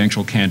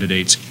presidential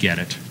candidates, get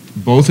it.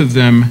 Both of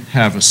them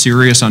have a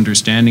serious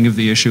understanding of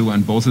the issue,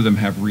 and both of them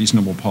have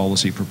reasonable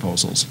policy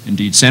proposals.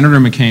 Indeed, Senator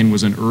McCain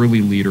was an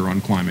early leader on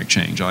climate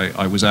change.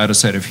 I was at a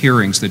set of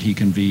hearings that he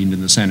convened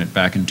in the Senate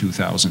back in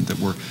 2000 that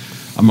were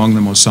among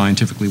the most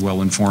scientifically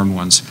well-informed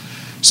ones.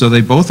 So they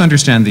both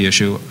understand the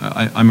issue.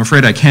 I'm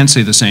afraid I can't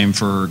say the same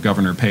for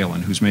Governor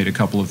Palin, who's made a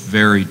couple of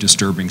very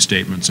disturbing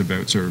statements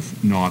about sort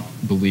of not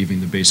believing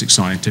the basic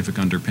scientific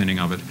underpinning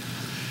of it.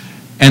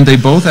 And they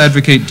both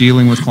advocate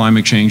dealing with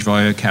climate change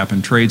via a cap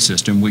and trade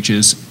system, which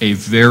is a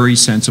very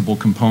sensible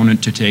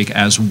component to take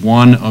as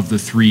one of the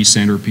three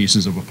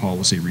centerpieces of a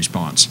policy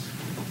response.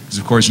 Because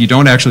of course you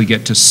don't actually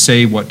get to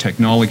say what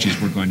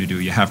technologies we're going to do.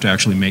 You have to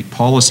actually make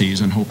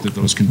policies and hope that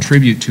those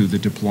contribute to the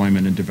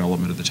deployment and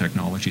development of the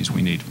technologies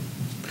we need.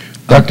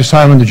 Dr.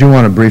 Simon, did you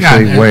want to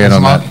briefly weigh in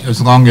on that? As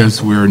long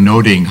as we're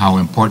noting how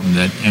important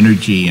that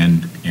energy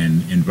and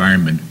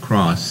environment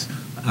cross,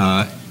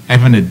 I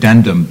have an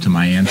addendum to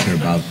my answer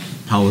about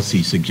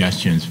policy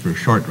suggestions for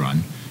short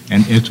run.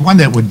 And it's one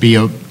that would be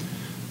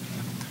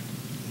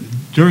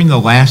during the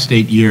last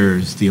 8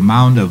 years, the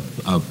amount of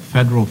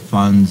federal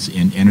funds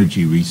in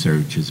energy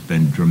research has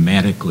been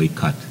dramatically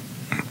cut.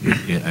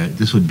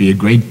 This would be a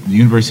great, the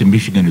University of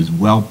Michigan is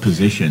well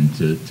positioned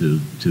to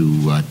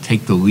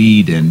take the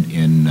lead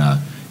in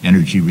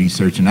energy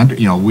research. And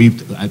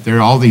there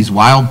are all these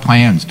wild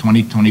plans,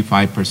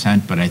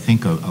 20–25%, but I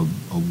think a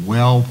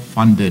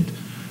well-funded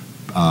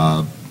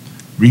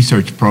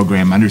research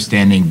program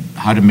understanding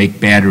how to make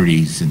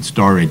batteries and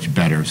storage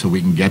better so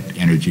we can get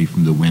energy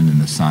from the wind and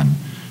the sun.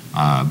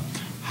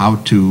 How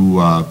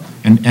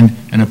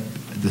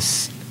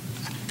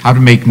to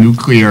make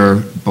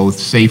nuclear both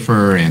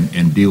safer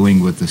and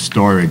dealing with the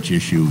storage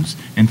issues.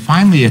 And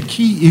finally, a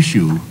key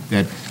issue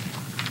that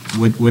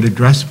would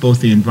address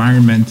both the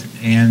environment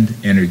and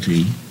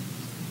energy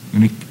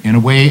in a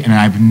way, and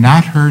I've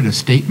not heard a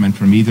statement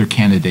from either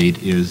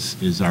candidate,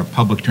 is our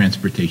public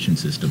transportation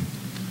system.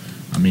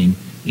 I mean,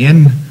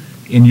 in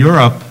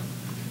Europe,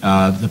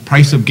 the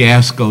price of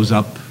gas goes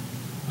up.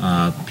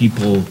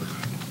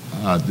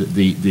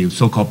 The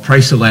so-called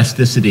price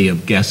elasticity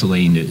of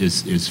gasoline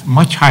is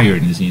much higher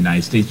than in the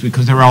United States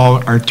because there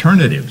are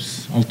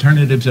alternatives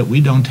that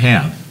we don't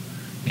have.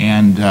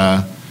 And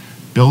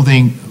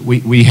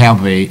we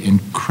have a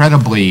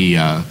incredibly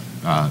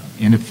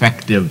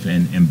ineffective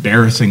and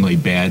embarrassingly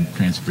bad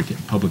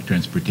public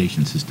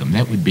transportation system.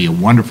 That would be a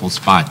wonderful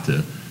spot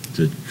to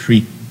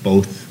treat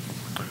both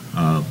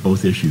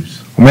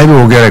issues. Well, maybe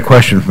we'll get a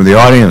question from the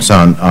audience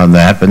on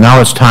that, but now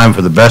it's time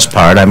for the best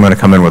part. I'm going to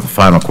come in with a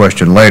final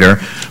question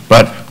later,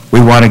 but we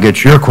want to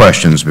get your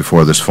questions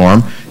before this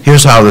forum.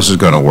 Here's how this is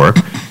going to work.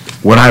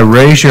 When I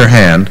raise your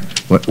hand,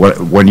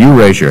 when you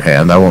raise your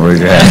hand, I won't raise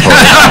your hand.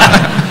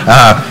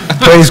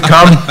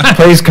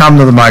 Please come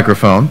to the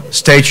microphone,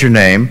 state your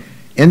name,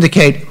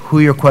 indicate who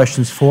your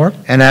question's for,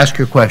 and ask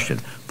your question.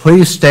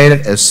 Please state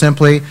it as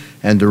simply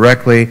and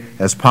directly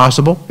as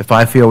possible. If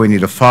I feel we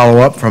need a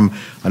follow-up from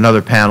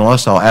another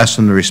panelist, I'll ask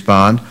them to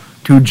respond.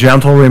 2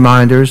 gentle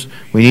reminders.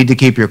 We need to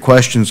keep your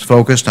questions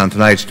focused on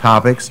tonight's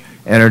topics,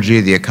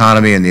 energy, the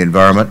economy, and the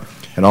environment.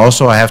 And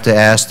also, I have to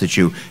ask that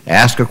you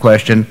ask a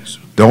question,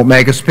 don't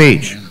make a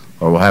speech,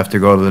 or we'll have to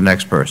go to the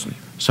next person.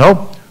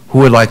 So, who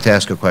would like to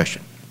ask a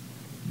question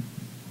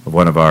of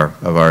one of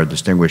our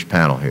distinguished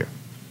panel here?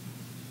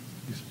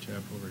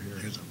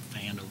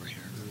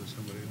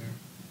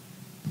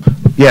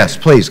 Yes,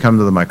 please come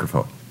to the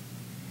microphone.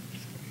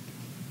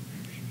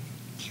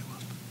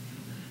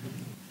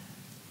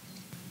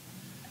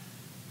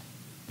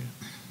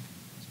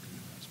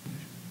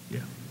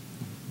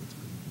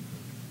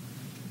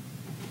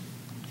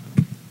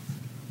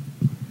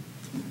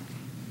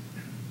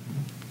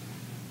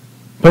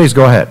 Please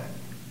go ahead.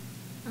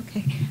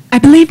 Okay. I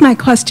believe my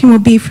question will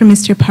be for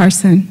Mr.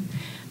 Parson.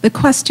 The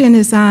question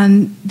is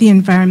on the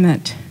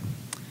environment.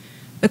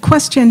 The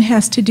question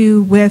has to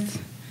do with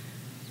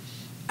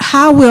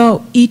how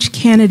will each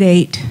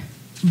candidate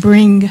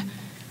bring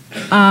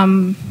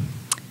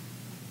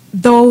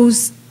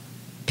those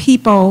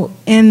people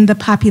in the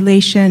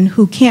population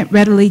who can't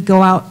readily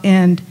go out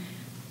and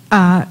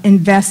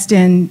invest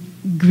in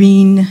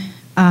green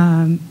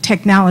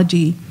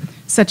technology,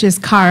 such as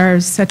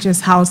cars, such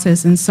as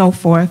houses, and so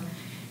forth,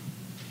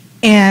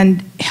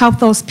 and help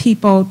those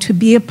people to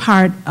be a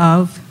part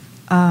of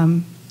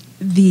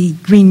the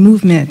green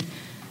movement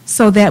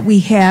so that we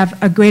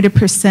have a greater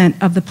percent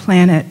of the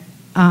planet,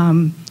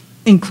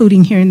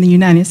 including here in the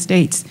United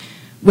States,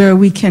 where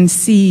we can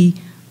see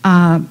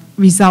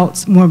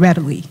results more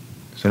readily?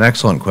 It's an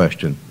excellent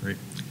question. Great.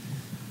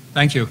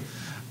 Thank you.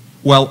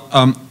 Well,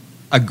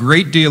 a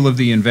great deal of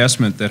the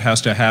investment that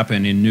has to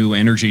happen in new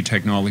energy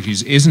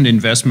technologies isn't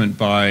investment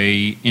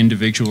by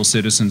individual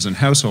citizens and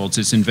households.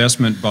 It's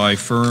investment by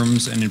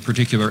firms and in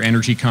particular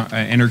energy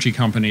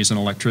companies and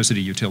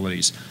electricity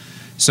utilities.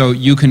 So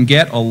you can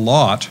get a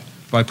lot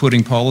by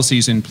putting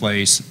policies in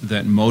place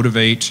that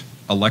motivate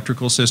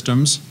electrical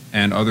systems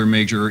and other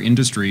major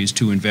industries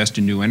to invest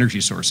in new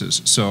energy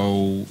sources.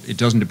 So it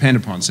doesn't depend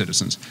upon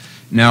citizens.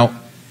 Now,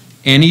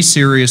 any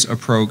serious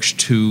approach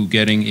to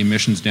getting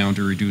emissions down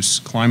to reduce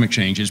climate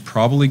change is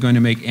probably going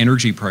to make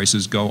energy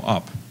prices go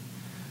up.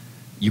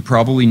 You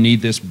probably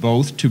need this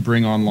both to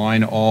bring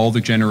online all the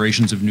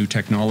generations of new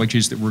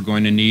technologies that we're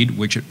going to need,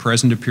 which at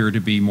present appear to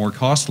be more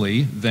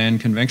costly than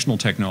conventional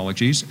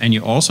technologies, and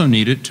you also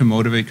need it to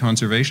motivate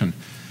conservation.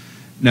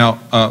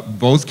 Now,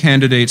 both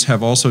candidates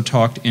have also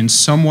talked in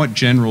somewhat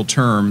general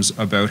terms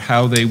about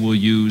how they will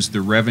use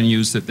the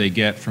revenues that they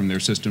get from their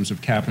systems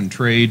of cap and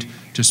trade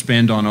to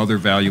spend on other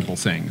valuable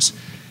things.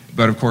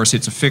 But of course,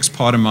 it's a fixed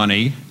pot of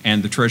money,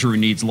 and the Treasury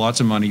needs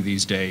lots of money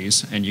these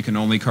days, and you can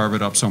only carve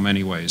it up so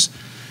many ways.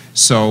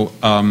 So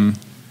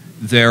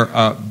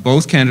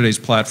both candidates'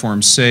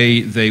 platforms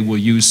say they will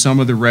use some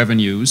of the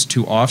revenues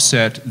to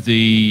offset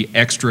the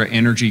extra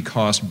energy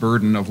cost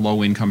burden of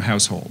low-income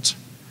households.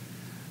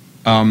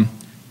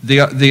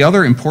 The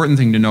other important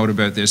thing to note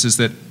about this is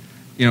that,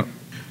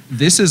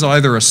 this is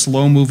either a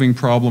slow-moving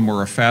problem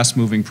or a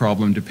fast-moving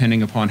problem,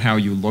 depending upon how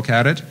you look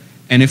at it.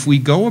 And if we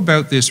go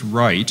about this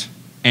right,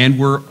 and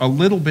we're a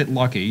little bit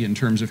lucky in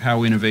terms of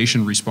how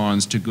innovation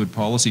responds to good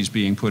policies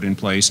being put in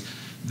place,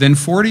 then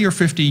 40 or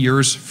 50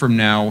 years from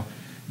now,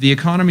 the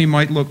economy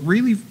might look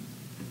really,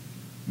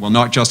 well,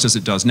 not just as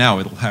it does now.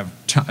 It'll have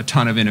a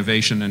ton of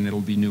innovation and it'll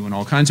be new in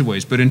all kinds of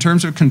ways. But in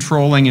terms of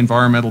controlling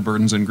environmental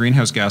burdens and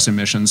greenhouse gas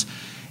emissions,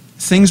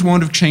 things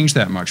won't have changed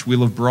that much.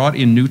 We'll have brought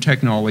in new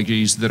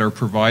technologies that are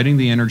providing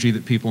the energy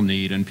that people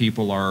need, and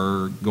people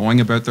are going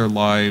about their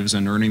lives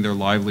and earning their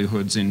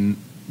livelihoods in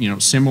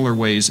similar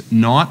ways,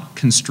 not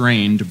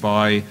constrained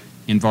by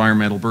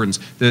environmental burdens.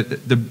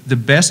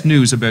 The best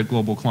news about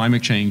global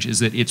climate change is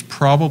that it's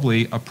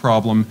probably a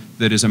problem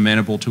that is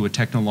amenable to a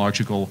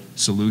technological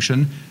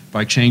solution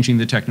by changing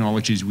the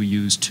technologies we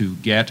use to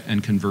get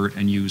and convert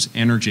and use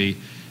energy.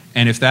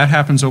 And if that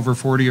happens over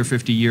 40 or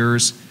 50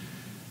 years,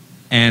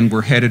 and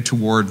we're headed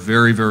toward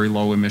very, very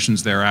low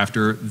emissions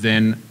thereafter,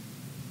 then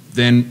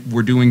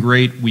we're doing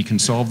great. We can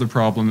solve the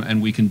problem,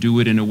 and we can do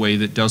it in a way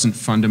that doesn't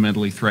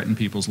fundamentally threaten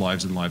people's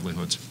lives and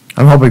livelihoods.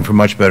 I'm hoping for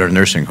much better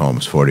nursing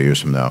homes 40 years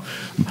from now.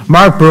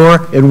 Mark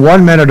Brewer, in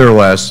 1 minute or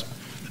less,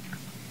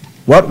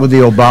 what would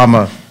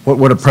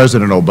a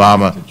President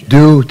Obama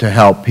do to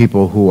help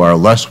people who are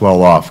less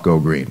well off go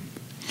green?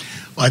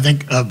 Well, I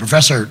think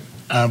Professor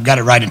got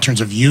it right in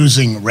terms of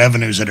using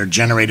revenues that are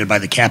generated by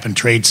the cap and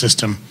trade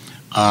system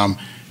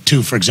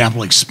to, for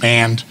example,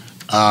 expand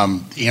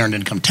the earned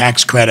income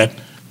tax credit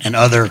and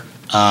other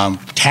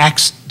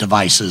tax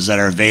devices that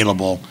are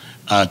available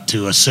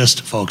to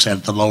assist folks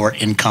at the lower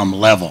income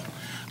level.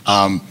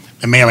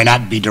 They may or may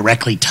not be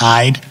directly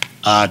tied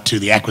to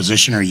the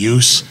acquisition or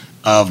use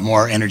of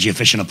more energy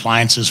efficient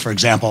appliances, for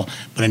example,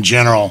 but in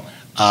general,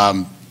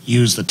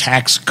 use the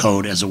tax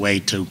code as a way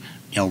to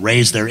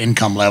raise their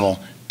income level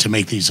to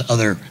make these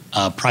other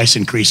price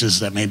increases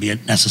that may be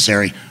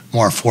necessary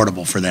more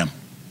affordable for them.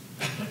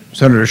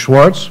 Senator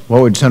Schwartz,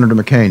 what would Senator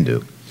McCain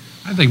do?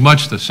 I think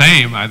much the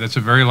same. That's a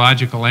very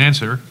logical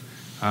answer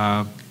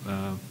to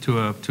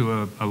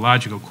a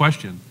logical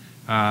question.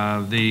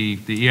 The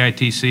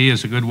EITC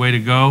is a good way to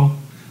go.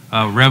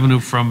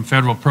 Revenue from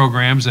federal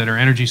programs that are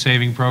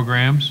energy-saving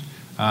programs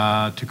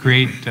to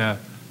create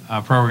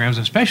programs,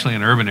 especially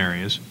in urban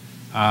areas,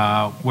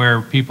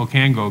 where people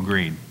can go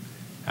green.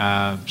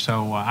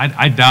 So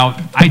I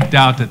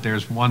doubt that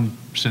there's one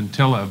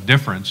scintilla of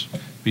difference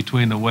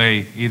between the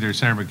way either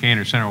Senator McCain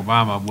or Senator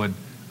Obama would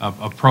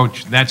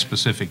approach that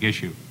specific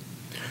issue.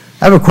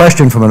 I have a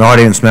question from an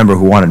audience member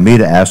who wanted me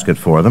to ask it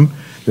for them.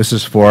 This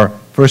is for,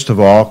 first of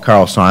all,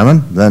 Carl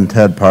Simon, then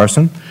Ted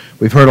Parson.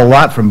 We've heard a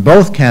lot from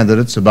both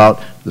candidates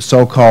about the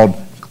so-called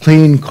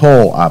clean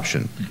coal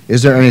option.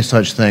 Is there any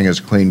such thing as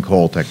clean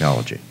coal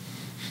technology?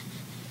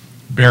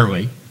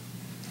 Barely.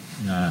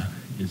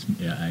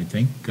 I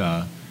think.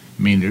 I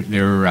mean,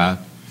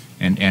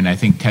 and I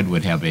think Ted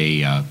would have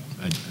a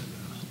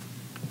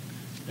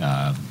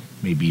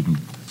maybe even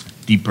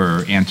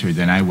deeper answer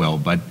than I will,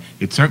 but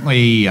it's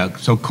certainly,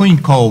 so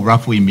clean coal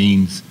roughly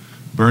means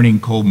burning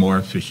coal more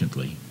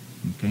efficiently,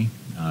 okay?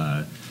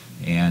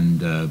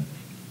 And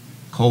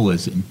coal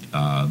is,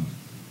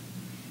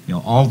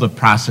 all the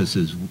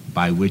processes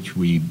by which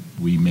we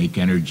make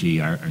energy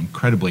are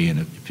incredibly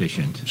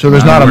inefficient. So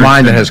there's not a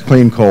mine that has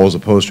clean coal as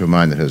opposed to a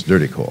mine that has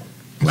dirty coal?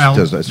 Well,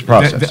 it's a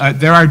process.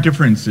 There are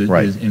differences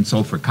right. in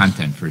sulfur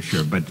content for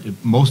sure, but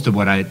most of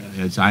what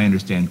as I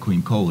understand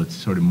clean coal, it's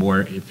sort of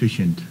more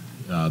efficient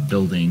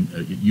building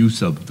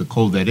use of the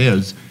coal that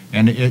is,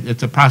 and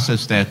it's a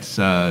process that's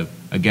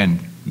again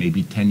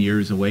maybe 10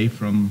 years away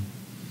from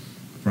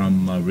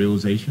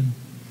realization.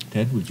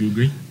 Ted, would you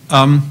agree?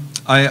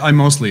 I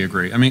mostly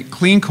agree. I mean,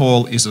 clean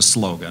coal is a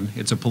slogan.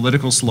 It's a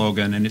political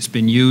slogan, and it's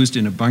been used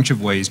in a bunch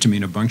of ways to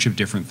mean a bunch of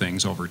different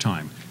things over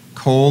time.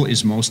 Coal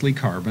is mostly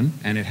carbon,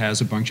 and it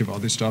has a bunch of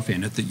other stuff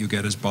in it that you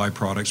get as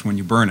byproducts when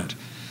you burn it.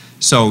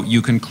 So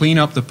you can clean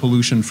up the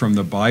pollution from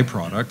the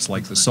byproducts,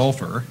 like the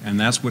sulfur, and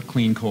that's what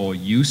clean coal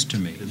used to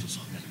mean.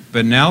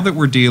 But now that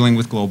we're dealing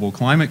with global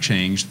climate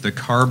change, the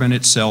carbon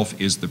itself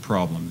is the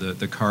problem,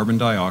 the carbon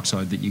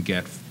dioxide that you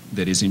get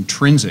that is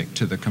intrinsic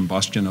to the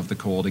combustion of the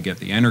coal to get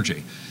the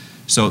energy.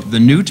 So the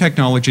new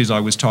technologies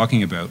I was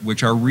talking about,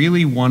 which are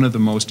really one of the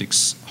most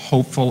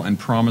hopeful and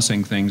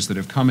promising things that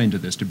have come into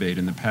this debate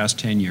in the past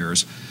 10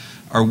 years,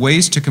 are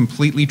ways to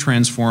completely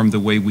transform the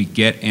way we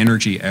get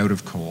energy out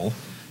of coal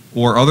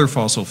or other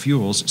fossil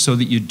fuels so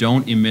that you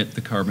don't emit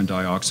the carbon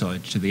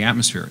dioxide to the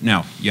atmosphere.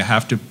 Now, you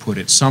have to put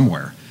it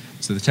somewhere.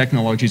 So the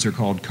technologies are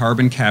called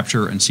carbon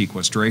capture and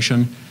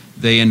sequestration.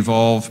 They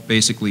involve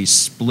basically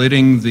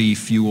splitting the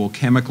fuel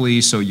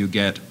chemically so you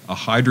get a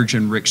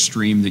hydrogen-rich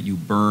stream that you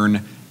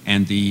burn,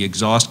 and the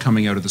exhaust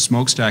coming out of the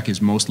smokestack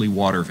is mostly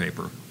water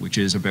vapor, which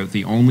is about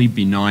the only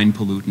benign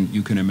pollutant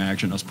you can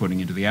imagine us putting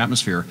into the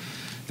atmosphere.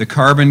 The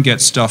carbon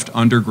gets stuffed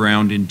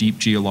underground in deep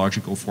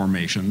geological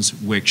formations,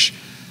 which,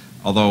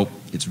 although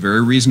it's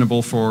very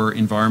reasonable for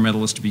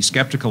environmentalists to be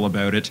skeptical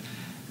about it,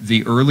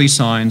 the early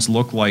signs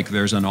look like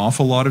there's an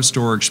awful lot of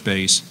storage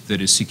space that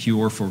is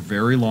secure for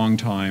very long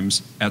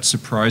times at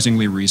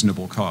surprisingly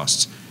reasonable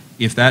costs.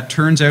 If that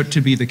turns out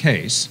to be the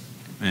case,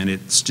 and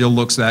it still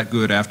looks that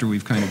good after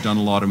we've kind of done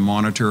a lot of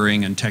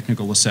monitoring and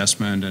technical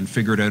assessment and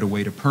figured out a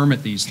way to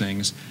permit these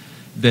things,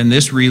 then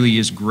this really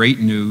is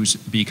great news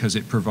because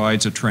it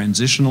provides a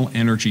transitional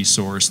energy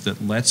source that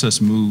lets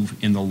us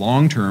move in the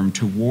long term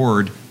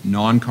toward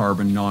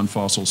non-carbon,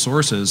 non-fossil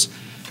sources,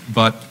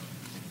 but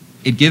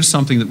it gives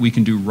something that we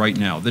can do right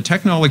now. The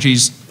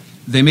technologies,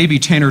 they may be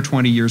 10 or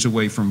 20 years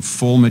away from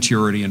full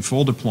maturity and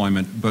full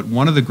deployment, but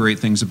one of the great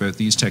things about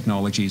these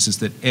technologies is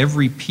that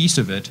every piece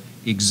of it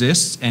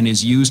exists and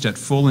is used at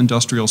full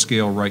industrial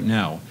scale right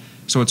now.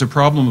 So it's a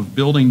problem of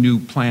building new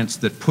plants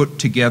that put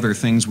together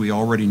things we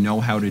already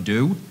know how to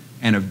do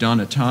and have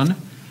done a ton.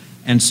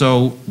 And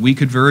so we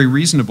could very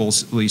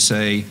reasonably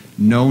say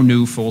no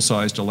new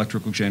full-sized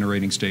electrical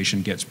generating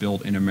station gets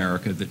built in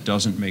America that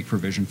doesn't make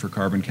provision for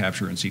carbon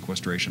capture and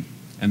sequestration.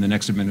 And the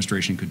next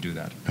administration could do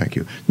that. Thank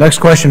you. Next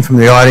question from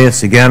the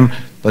audience. Again,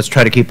 let's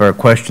try to keep our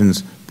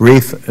questions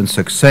brief and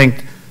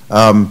succinct.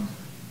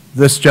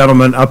 This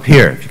gentleman up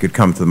here, if you could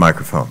come to the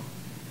microphone.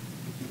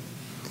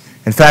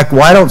 In fact,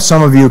 why don't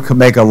some of you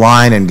make a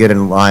line and get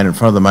in line in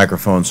front of the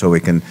microphone so we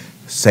can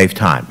save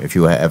time if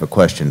you have a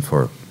question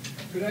for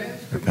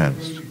the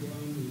panelists.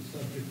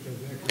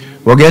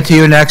 We'll get to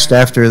you next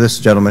after this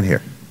gentleman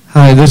here.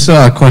 Hi, this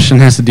question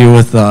has to do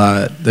with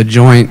the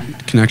joint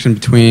connection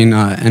between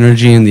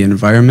energy and the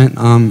environment.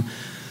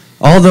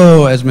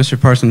 Although, as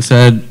Mr. Parsons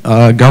said,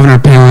 Governor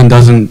Palin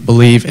doesn't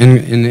believe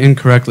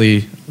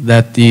incorrectly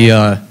that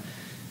the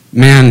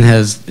man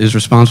is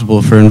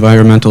responsible for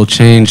environmental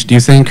change. Do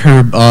you think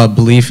her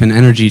belief in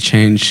energy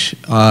change,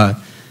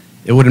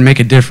 it wouldn't make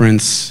a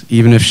difference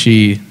even if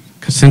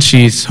since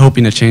she's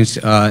hoping to change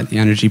the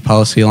energy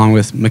policy along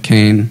with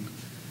McCain,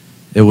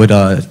 it would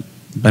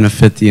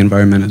benefit the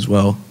environment as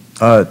well?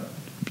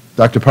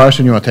 Dr.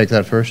 Parson, you want to take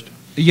that first?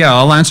 Yeah,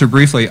 I'll answer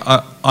briefly.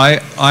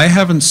 I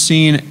haven't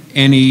seen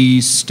any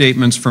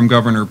statements from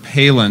Governor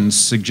Palin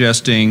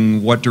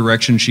suggesting what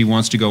direction she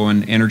wants to go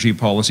in energy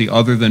policy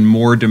other than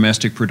more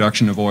domestic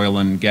production of oil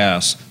and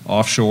gas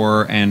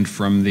offshore and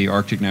from the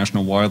Arctic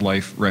National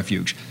Wildlife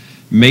Refuge.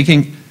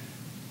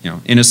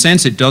 In a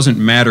sense, it doesn't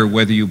matter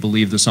whether you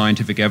believe the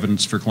scientific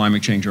evidence for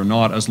climate change or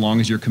not as long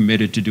as you're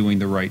committed to doing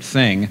the right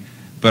thing.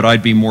 But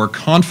I'd be more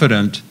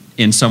confident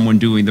in someone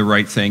doing the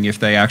right thing if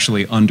they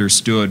actually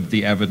understood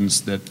the evidence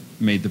that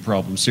made the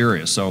problem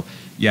serious. So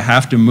you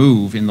have to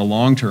move in the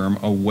long term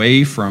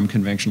away from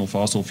conventional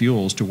fossil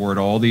fuels toward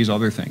all these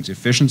other things: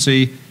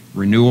 efficiency,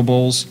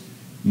 renewables,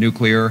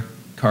 nuclear,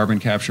 carbon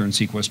capture and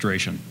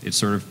sequestration.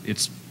 It's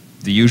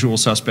the usual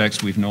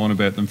suspects. We've known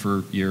about them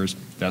for years.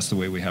 That's the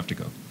way we have to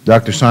go.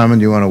 Dr. Simon,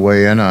 do you want to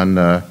weigh in on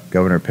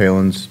Governor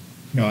Palin's?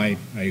 No, I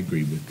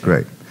agree with that.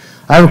 Great.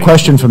 I have a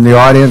question from the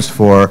audience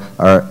for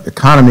our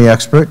economy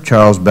expert,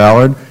 Charles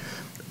Ballard.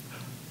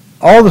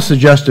 All the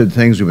suggested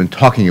things we've been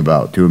talking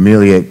about to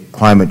ameliorate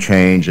climate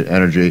change and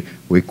energy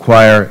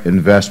require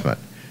investment.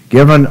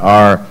 Given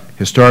our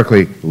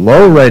historically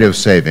low rate of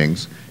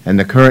savings and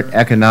the current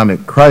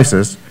economic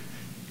crisis,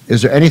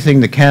 is there anything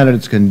the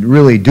candidates can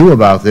really do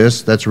about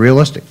this that's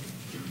realistic?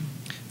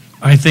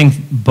 I think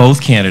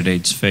both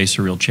candidates face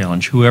a real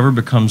challenge. Whoever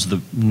becomes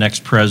the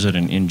next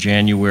president in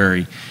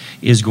January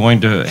is going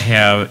to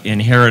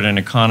inherit an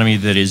economy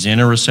that is in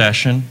a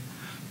recession,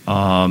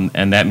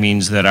 and that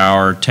means that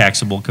our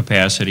taxable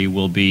capacity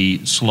will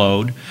be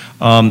slowed.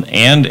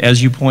 And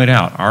as you point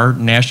out, our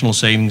national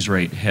savings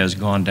rate has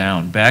gone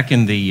down. Back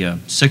in the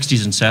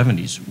 60s and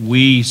 70s,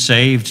 we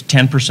saved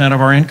 10% of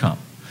our income.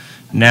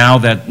 Now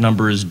that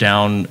number is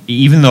down,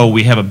 even though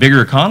we have a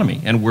bigger economy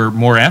and we're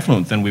more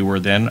affluent than we were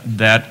then,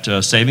 that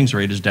savings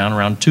rate is down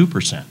around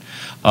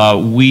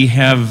 2%. We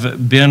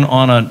have been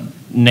on a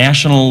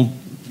national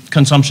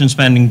consumption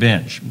spending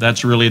binge.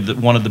 That's really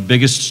one of the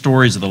biggest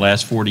stories of the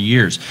last 40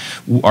 years.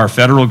 Our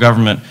federal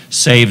government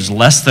saves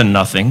less than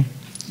nothing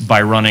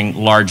by running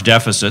large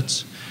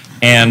deficits,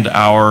 and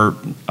our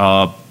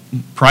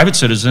private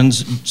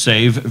citizens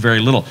save very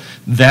little.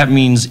 That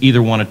means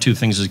either one of two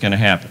things is going to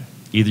happen.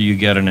 Either you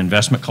get an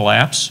investment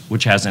collapse,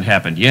 which hasn't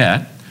happened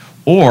yet,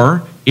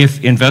 or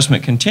if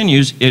investment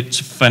continues, it's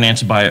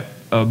financed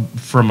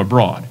from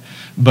abroad.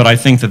 But I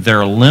think that there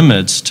are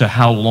limits to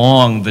how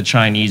long the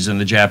Chinese and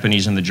the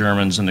Japanese and the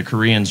Germans and the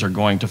Koreans are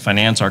going to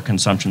finance our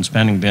consumption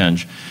spending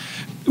binge.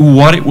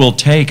 What it will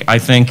take, I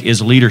think,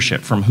 is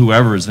leadership from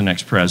whoever is the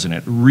next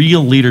president.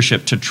 Real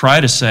leadership to try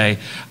to say,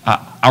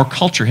 our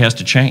culture has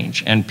to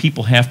change, and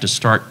people have to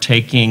start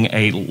taking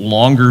a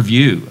longer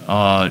view,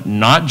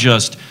 not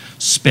just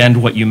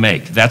spend what you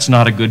make. That's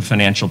not a good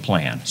financial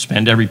plan.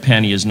 Spend every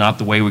penny is not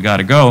the way we got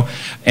to go.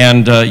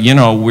 And, you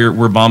know,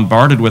 we're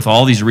bombarded with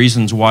all these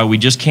reasons why we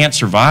just can't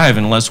survive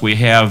unless we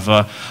have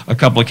a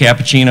couple of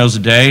cappuccinos a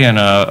day and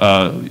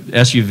a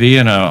SUV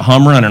and a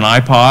Hummer and an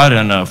iPod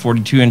and a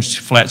 42-inch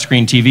flat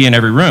screen TV in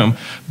every room.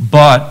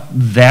 But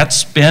that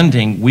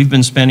spending, we've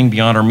been spending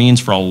beyond our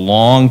means for a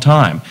long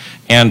time.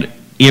 And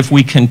if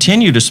we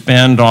continue to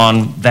spend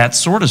on that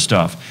sort of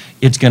stuff,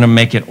 it's going to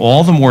make it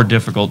all the more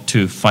difficult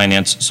to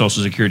finance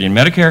Social Security and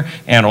Medicare,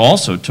 and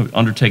also to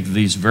undertake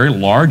these very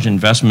large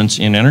investments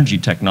in energy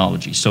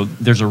technology. So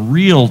there's a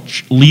real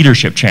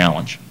leadership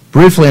challenge.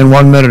 Briefly, in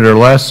 1 minute or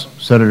less,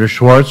 Senator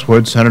Schwartz,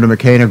 would Senator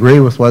McCain agree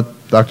with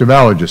what Dr.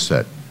 Ballard just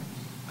said?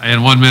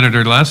 In 1 minute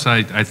or less,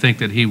 I think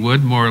that he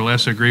would more or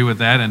less agree with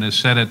that, and has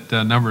said it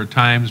a number of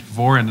times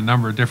before in a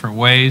number of different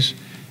ways.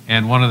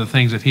 And one of the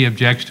things that he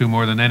objects to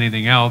more than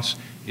anything else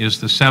is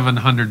the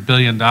 $700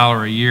 billion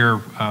a year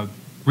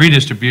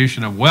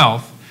redistribution of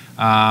wealth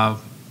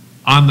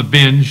on the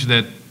binge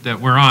that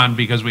we're on,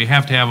 because we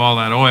have to have all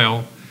that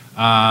oil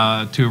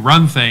to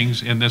run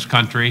things in this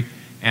country.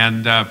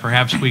 And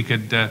perhaps we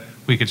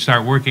could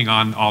start working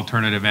on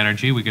alternative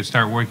energy. We could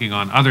start working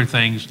on other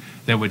things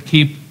that would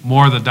keep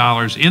more of the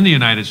dollars in the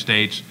United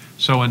States.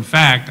 So in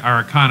fact, our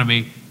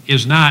economy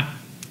is not,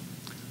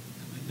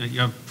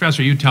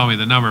 Professor, you tell me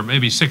the number,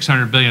 maybe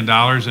 $600 billion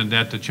in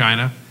debt to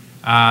China.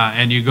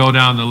 And you go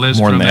down the list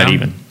More from than that them.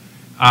 even.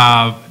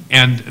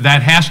 And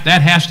that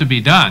has to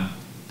be done.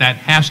 That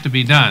has to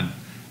be done.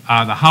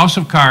 The house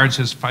of cards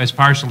has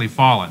partially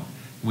fallen.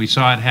 We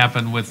saw it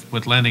happen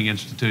with lending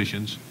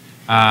institutions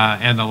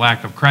and the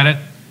lack of credit,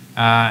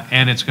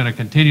 and it's going to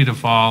continue to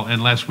fall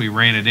unless we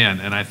rein it in.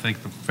 And I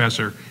think the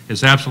professor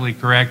is absolutely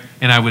correct,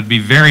 and I would be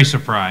very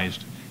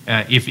surprised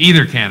if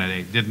either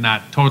candidate did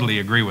not totally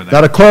agree with that.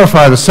 Now, to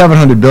clarify the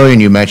 $700 billion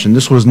you mentioned,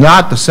 this was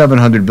not the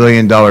 $700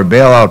 billion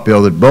bailout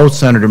bill that both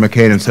Senator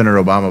McCain and Senator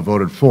Obama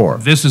voted for.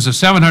 This is the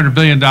 $700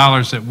 billion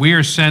that we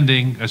are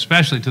sending,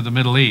 especially to the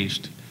Middle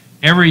East,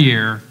 every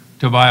year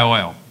to buy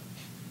oil.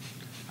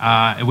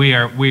 We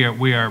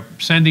are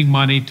sending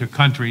money to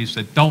countries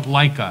that don't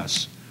like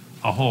us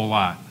a whole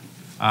lot,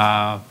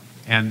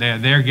 and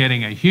they're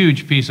getting a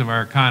huge piece of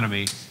our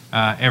economy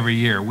every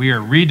year. We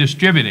are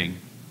redistributing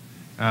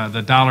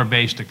the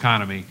dollar-based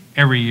economy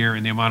every year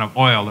in the amount of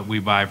oil that we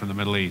buy from the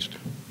Middle East.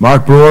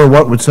 Mark Brewer,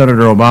 what would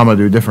Senator Obama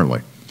do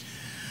differently?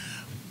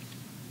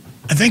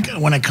 I think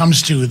when it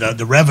comes to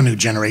the revenue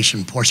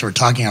generation portion we're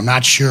talking, I'm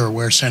not sure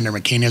where Senator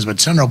McCain is, but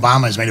Senator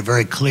Obama has made it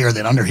very clear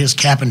that under his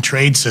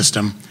cap-and-trade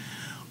system,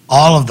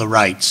 all of the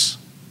rights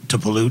to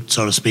pollute,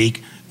 so to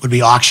speak, would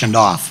be auctioned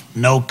off.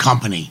 No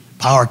company,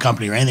 power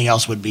company, or anything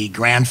else would be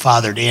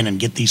grandfathered in and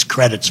get these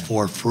credits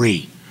for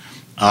free.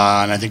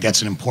 And I think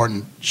that's an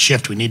important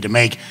shift we need to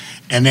make.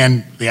 And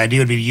then the idea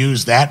would be to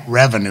use that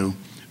revenue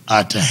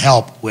to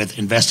help with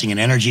investing in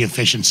energy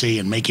efficiency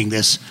and making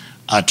this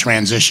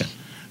transition.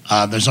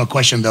 There's no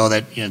question, though,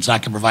 that it's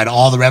not going to provide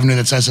all the revenue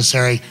that's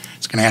necessary.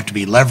 It's going to have to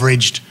be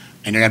leveraged,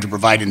 and you're going to have to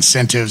provide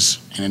incentives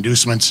and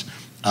inducements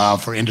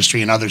for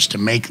industry and others to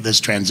make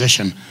this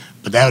transition.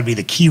 But that would be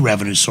the key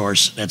revenue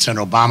source that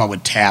Senator Obama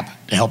would tap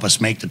to help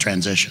us make the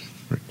transition.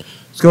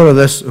 Let's go to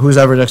this, who's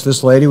ever next to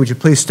this lady. Would you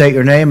please state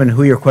your name and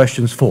who your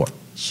question's for?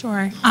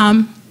 Sure.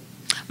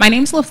 My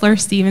name's LaFleur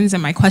Stevens,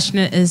 and my question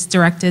is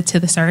directed to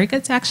the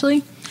surrogates,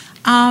 actually.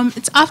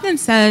 It's often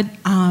said,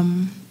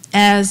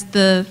 as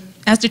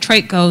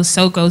Detroit goes,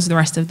 so goes the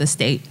rest of the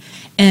state.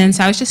 And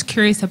so I was just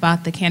curious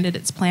about the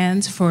candidates'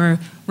 plans for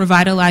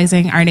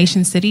revitalizing our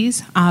nation's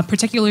cities,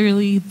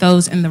 particularly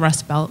those in the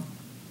Rust Belt.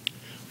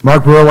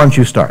 Mark Brewer, why don't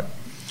you start?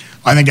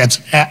 I think that's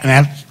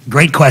a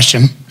great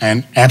question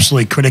and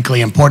absolutely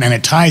critically important, and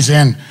it ties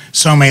in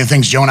so many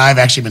things. Joe and I have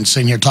actually been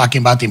sitting here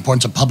talking about the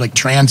importance of public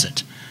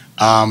transit,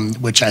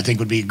 which I think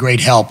would be a great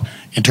help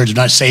in terms of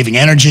not saving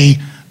energy,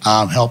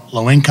 help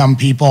low-income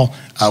people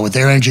with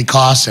their energy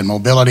costs and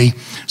mobility.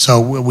 So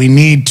we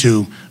need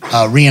to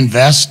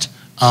reinvest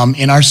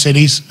in our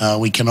cities.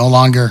 We can no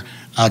longer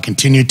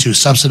continue to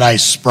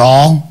subsidize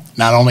sprawl,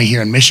 not only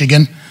here in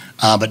Michigan,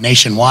 but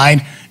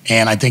nationwide.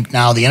 And I think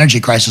now the energy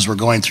crisis we're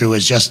going through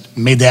has just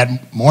made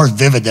that more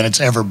vivid than it's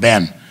ever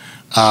been.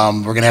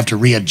 We're going to have to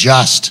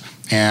readjust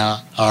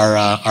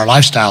our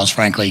lifestyles,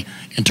 frankly,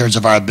 in terms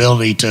of our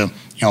ability to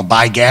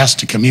buy gas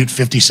to commute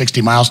 50,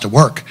 60 miles to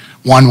work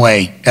one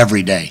way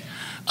every day.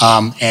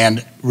 And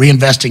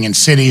reinvesting in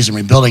cities and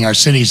rebuilding our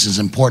cities is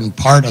an important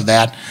part of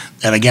that,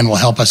 again will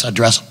help us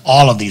address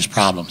all of these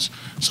problems.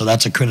 So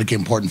that's a critically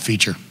important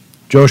feature.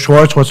 Joe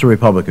Schwartz, what's the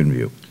Republican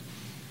view?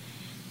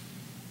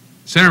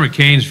 Senator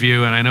McCain's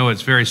view, and I know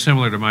it's very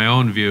similar to my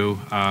own view,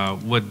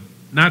 would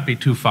not be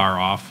too far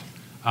off.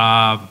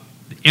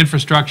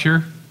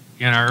 Infrastructure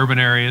in our urban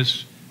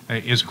areas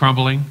is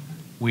crumbling.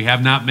 We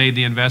have not made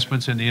the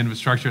investments in the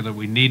infrastructure that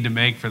we need to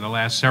make for the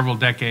last several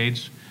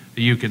decades.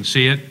 You can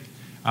see it.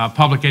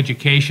 Public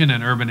education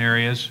in urban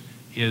areas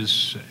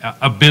is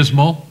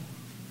abysmal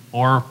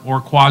or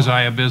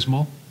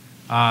quasi-abysmal.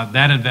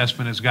 That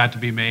investment has got to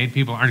be made.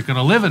 People aren't going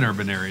to live in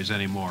urban areas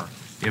anymore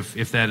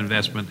if that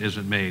investment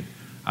isn't made.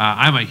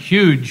 I'm a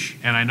huge,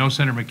 and I know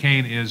Senator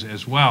McCain is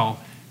as well,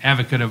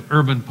 advocate of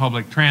urban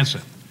public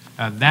transit.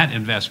 That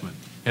investment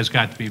has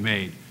got to be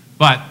made.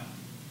 But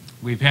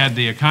we've had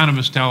the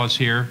economists tell us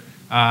here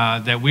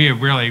that we've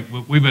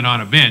been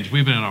on a binge.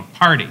 We've been on a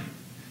party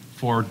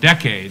for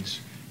decades,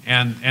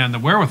 and the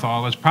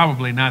wherewithal is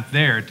probably not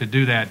there to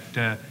do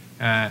that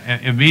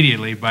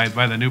immediately by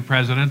the new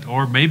president,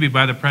 or maybe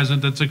by the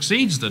president that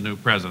succeeds the new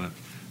president.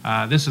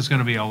 This is going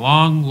to be a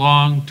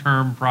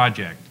long-term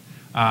project.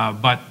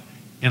 But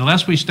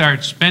unless we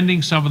start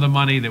spending some of the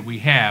money that we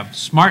have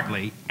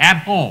smartly at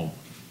home,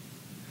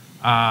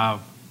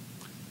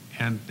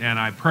 and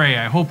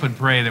I hope and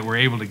pray that we're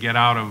able to get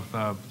out of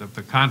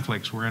the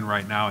conflicts we're in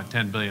right now at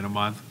 $10 billion a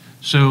month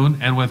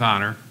soon and with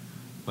honor.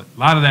 But a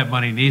lot of that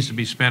money needs to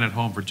be spent at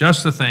home for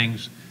just the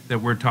things that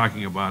we're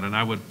talking about. And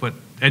I would put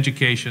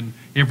education,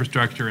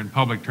 infrastructure, and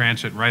public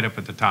transit right up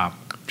at the top.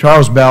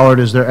 Charles Ballard,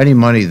 is there any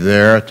money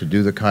there to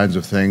do the kinds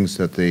of things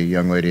that the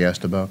young lady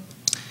asked about?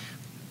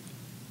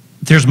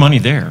 There's money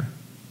there.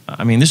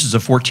 I mean, this is a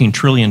 $14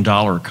 trillion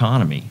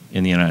economy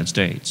in the United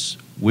States.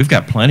 We've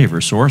got plenty of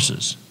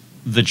resources.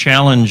 The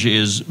challenge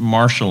is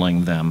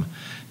marshaling them.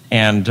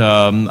 And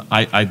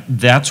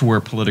that's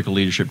where political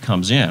leadership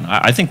comes in.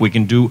 I think we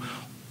can do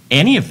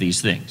any of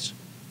these things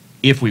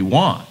if we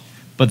want,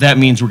 but that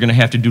means we're going to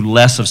have to do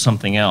less of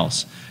something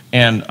else.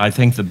 And I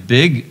think the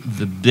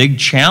big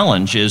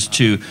challenge is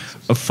to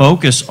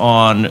focus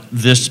on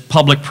this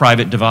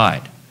public-private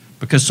divide,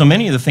 because so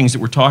many of the things that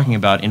we're talking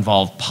about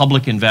involve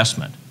public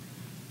investment.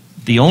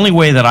 The only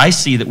way that I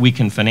see that we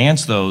can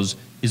finance those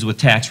is with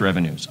tax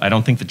revenues. I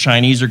don't think the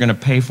Chinese are going to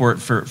pay for it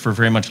for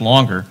very much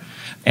longer.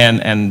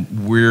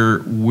 And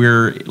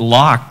we're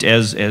locked,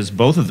 as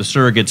both of the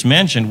surrogates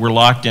mentioned, we're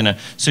locked in a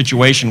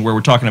situation where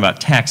we're talking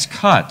about tax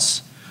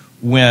cuts,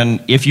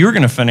 when if you're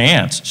going to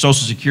finance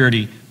Social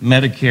Security,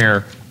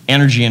 Medicare,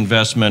 energy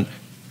investment,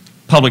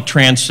 public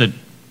transit,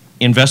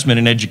 investment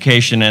in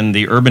education and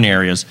the urban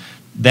areas,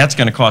 that's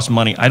going to cost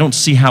money. I don't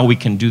see how we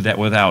can do that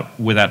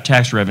without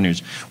tax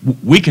revenues.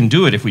 We can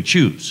do it if we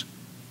choose.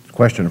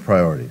 Question of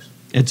priorities.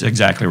 It's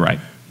exactly right.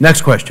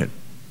 Next question.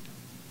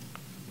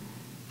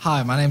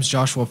 Hi, my name is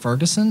Joshua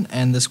Ferguson,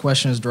 and this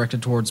question is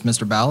directed towards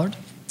Mr. Ballard.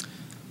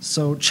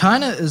 So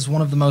China is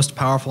one of the most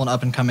powerful and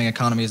up-and-coming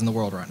economies in the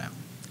world right now.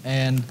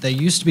 And they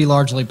used to be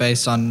largely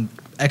based on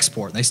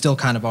export. They still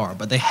kind of are,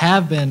 but they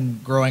have been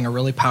growing a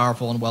really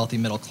powerful and wealthy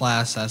middle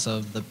class as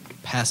of the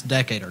past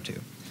decade or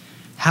two.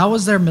 How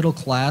is their middle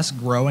class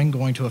growing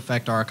going to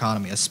affect our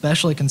economy,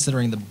 especially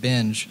considering the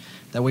binge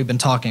that we've been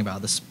talking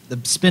about, the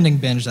spending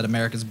binge that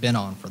America's been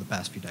on for the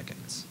past few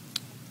decades?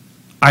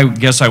 I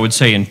guess I would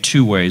say in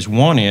two ways.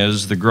 One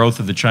is the growth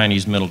of the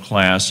Chinese middle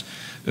class.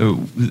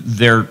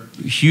 Their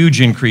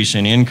huge increase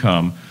in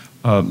income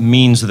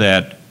means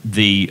that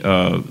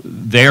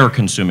they're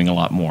consuming a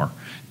lot more.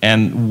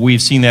 And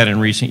we've seen that in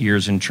recent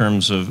years in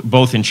terms of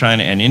both in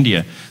China and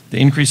India. The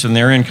increase in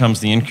their incomes,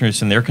 the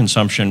increase in their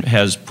consumption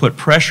has put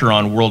pressure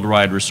on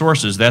worldwide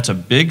resources. That's a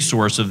big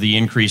source of the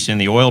increase in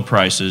the oil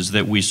prices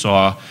that we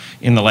saw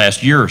in the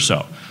last year or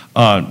so.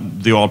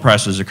 The oil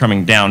prices are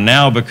coming down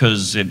now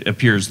because it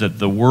appears that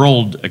the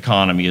world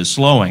economy is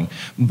slowing.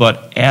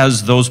 But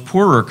as those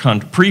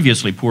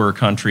previously poorer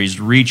countries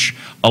reach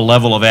a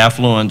level of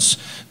affluence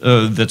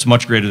that's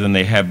much greater than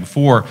they had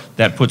before,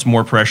 that puts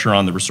more pressure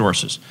on the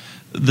resources.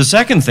 The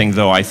second thing,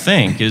 though, I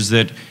think, is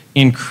that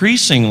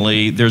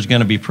increasingly there's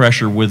going to be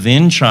pressure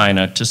within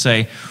China to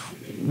say,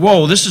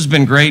 whoa, this has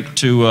been great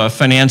to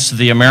finance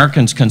the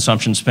Americans'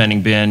 consumption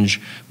spending binge,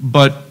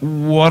 but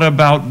what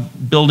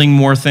about building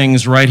more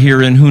things right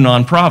here in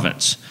Hunan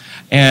province?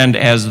 And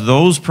as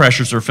those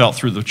pressures are felt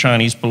through the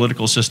Chinese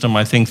political system,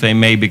 I think they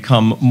may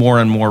become more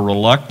and more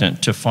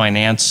reluctant to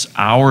finance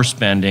our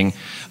spending,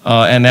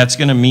 and that's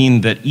going to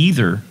mean that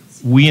either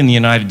we in the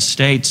United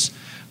States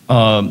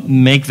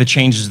make the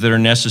changes that are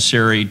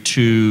necessary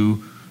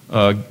to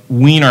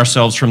wean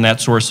ourselves from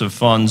that source of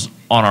funds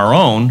on our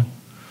own,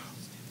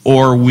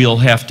 or we'll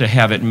have to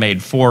have it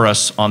made for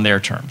us on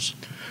their terms.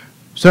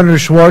 Senator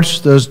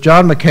Schwartz, does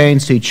John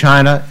McCain see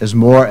China as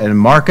more a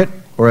market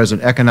or as an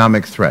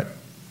economic threat?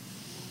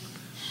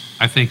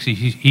 I think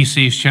he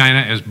sees China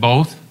as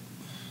both.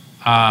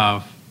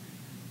 China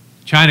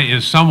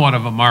is somewhat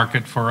of a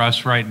market for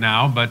us right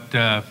now, but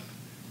the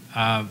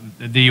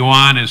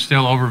yuan is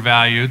still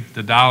overvalued.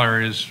 The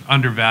dollar is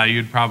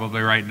undervalued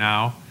probably right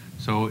now.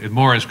 So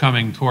more is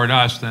coming toward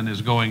us than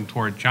is going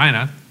toward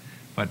China.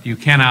 But you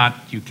cannot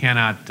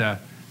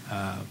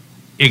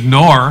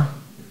ignore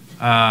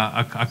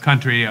a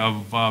country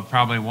of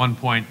probably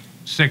 1.6,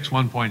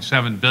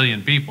 1.7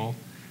 billion people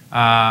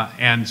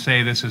and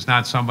say this is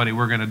not somebody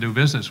we're going to do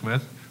business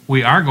with.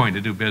 We are going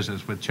to do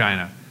business with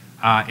China.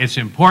 It's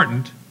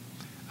important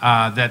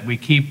that we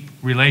keep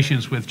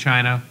relations with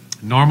China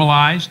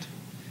normalized.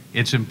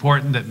 It's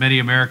important that many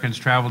Americans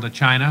travel to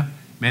China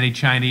many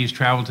Chinese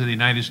travel to the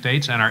United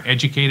States and are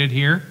educated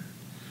here,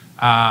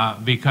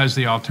 because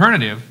the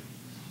alternative,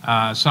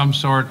 some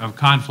sort of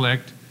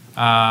conflict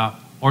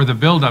or the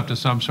buildup to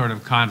some sort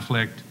of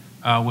conflict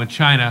with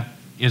China,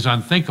 is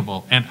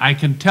unthinkable. And I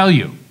can tell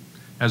you,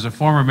 as a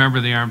former member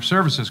of the Armed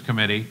Services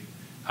Committee,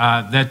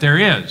 that there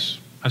is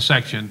a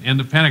section in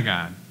the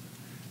Pentagon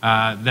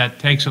that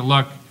takes a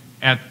look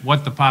at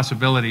what the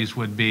possibilities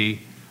would be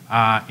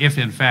if,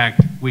 in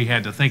fact, we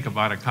had to think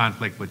about a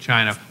conflict with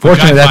China.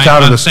 Fortunately, that's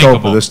out of the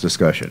scope of this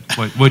discussion.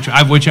 Which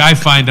I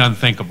find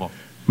unthinkable.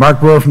 Mark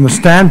Brewer, from the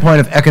standpoint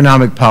of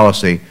economic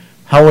policy,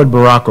 how would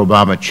Barack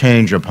Obama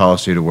change our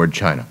policy toward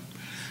China?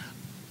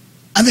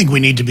 I think we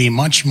need to be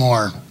much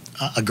more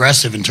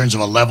aggressive in terms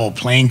of a level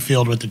playing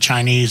field with the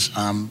Chinese.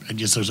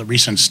 There's a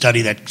recent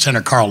study that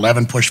Senator Carl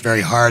Levin pushed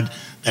very hard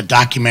that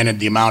documented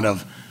the amount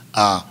of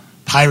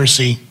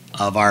piracy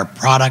of our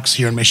products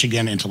here in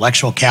Michigan,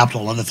 intellectual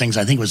capital, and other things.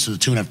 I think it was to the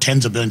tune of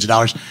tens of billions of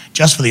dollars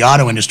just for the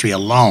auto industry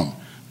alone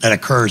that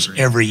occurs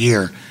every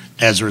year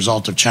as a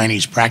result of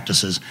Chinese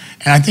practices.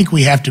 And I think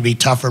we have to be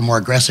tougher, more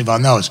aggressive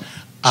on those.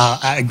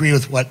 I agree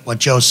with what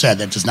Joe said.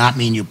 That does not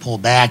mean you pull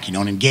back, you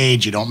don't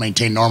engage, you don't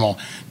maintain normal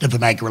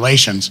diplomatic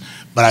relations.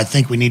 But I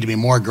think we need to be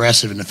more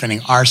aggressive in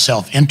defending our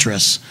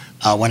self-interests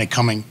when it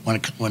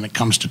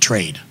comes to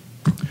trade.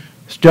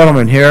 This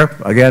gentleman here,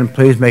 again,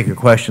 please make your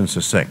question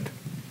succinct.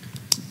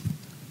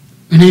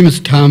 My name is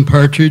Tom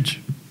Partridge.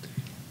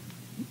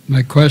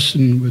 My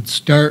question would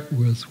start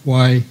with,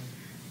 why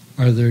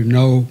are there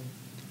no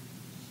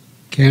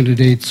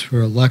candidates for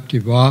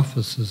elective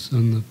offices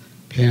on the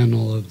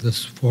panel of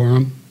this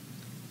forum,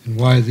 and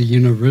why the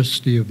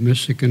University of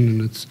Michigan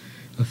and its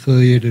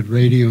affiliated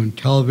radio and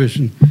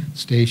television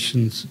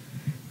stations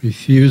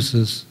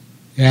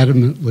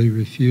adamantly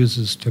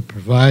refuses to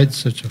provide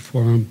such a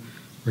forum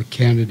for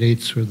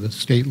candidates for the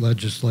state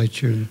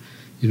legislature and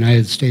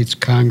United States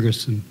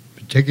Congress in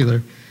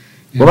particular.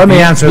 Well, let me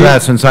answer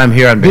that, since I'm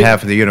here on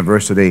behalf of the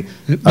university.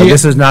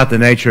 This is not the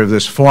nature of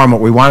this forum. What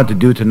we wanted to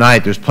do tonight,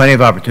 there's plenty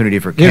of opportunity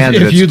for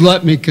candidates. If you'd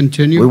let me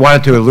continue. We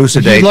wanted to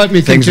elucidate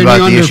things about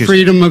the issues. Under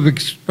freedom of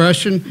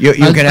expression. You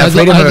can have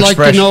freedom of expression. I'd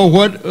like to know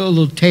what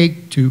it'll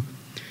take to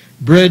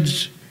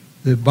bridge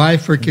the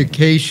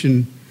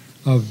bifurcation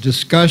of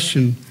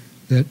discussion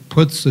that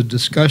puts the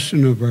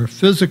discussion of our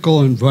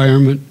physical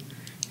environment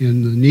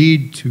and the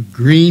need to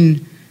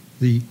green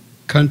the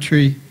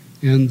country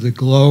and the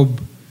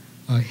globe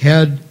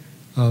ahead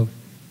of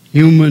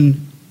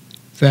human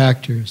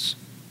factors,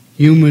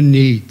 human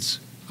needs.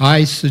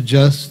 I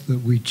suggest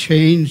that we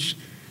change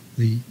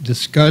the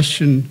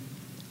discussion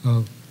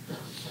of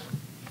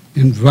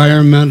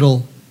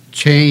environmental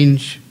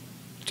change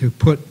to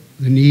put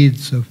the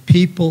needs of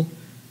people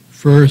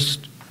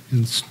first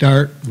and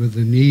start with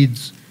the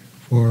needs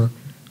for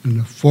an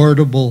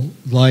affordable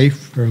life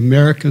for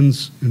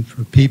Americans and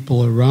for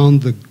people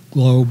around the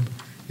globe,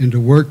 and to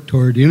work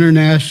toward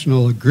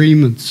international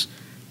agreements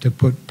to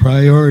put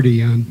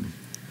priority on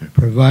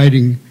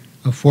providing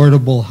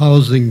affordable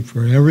housing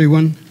for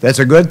everyone. That's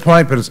a good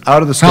point, but it's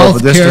out of the scope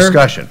of this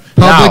discussion.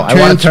 Public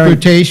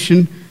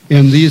transportation,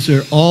 and these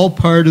are all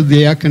part of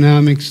the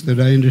economics that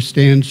I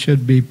understand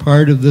should be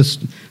part of this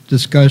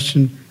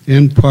discussion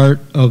and part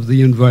of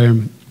the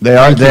environment. They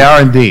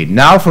are indeed.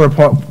 Now for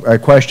a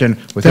question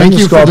within the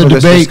scope of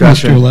this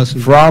discussion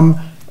from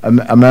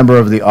a member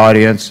of the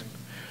audience.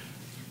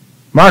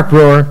 Mark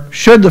Brewer,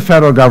 should the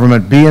federal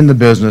government be in the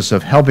business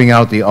of helping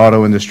out the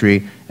auto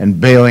industry and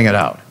bailing it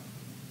out?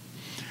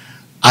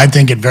 I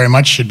think it very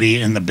much should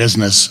be in the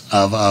business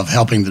of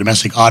helping the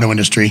domestic auto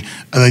industry.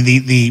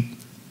 The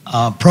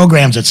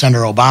programs that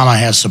Senator Obama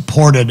has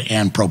supported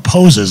and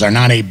proposes are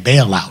not a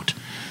bailout.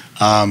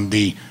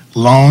 The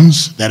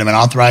loans that have been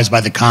authorized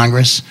by the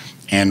Congress,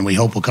 and we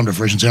hope will come to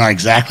fruition soon, are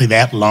exactly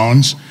that,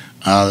 loans.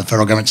 The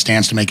federal government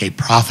stands to make a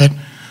profit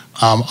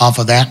off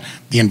of that.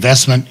 The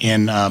investment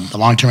in, the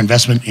long-term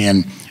investment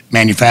in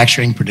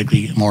manufacturing,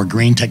 particularly more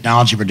green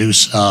technology,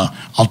 produce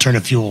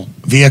alternative fuel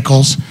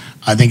vehicles,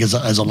 I think is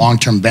a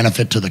long-term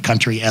benefit to the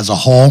country as a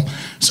whole.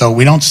 So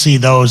we don't see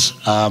those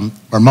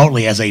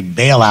remotely as a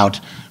bailout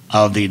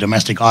of the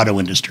domestic auto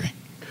industry.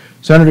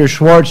 Senator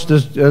Schwartz,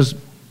 does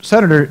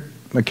Senator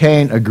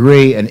McCain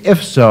agree, and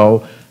if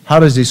so, how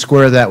does he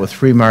square that with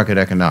free market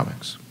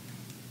economics?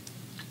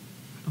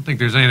 I don't think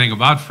there's anything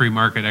about free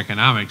market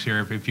economics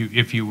here.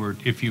 If you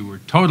were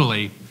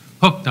totally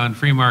hooked on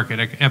free market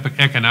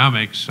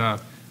economics,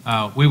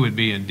 we would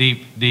be in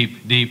deep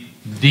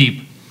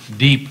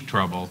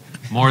trouble,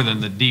 more than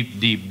the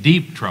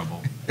deep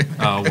trouble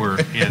we're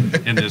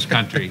in this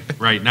country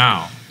right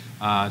now.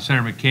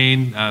 Senator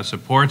McCain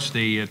supports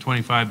the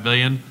 $25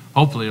 billion.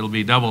 Hopefully, it'll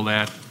be double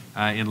that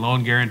in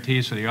loan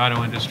guarantees for the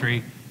auto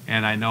industry.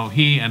 And I know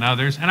he and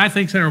others, and I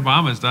think Senator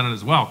Obama has done it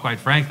as well, quite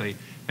frankly,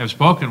 have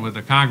spoken with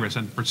the Congress.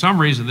 And for some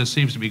reason, this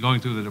seems to be going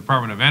through the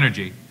Department of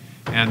Energy,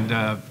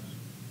 and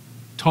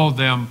told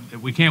them that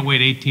we can't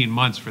wait 18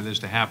 months for this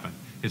to happen.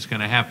 It's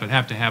going to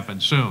have to happen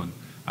soon.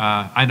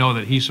 I know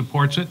that he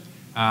supports it.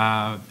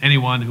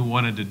 Anyone who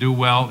wanted to do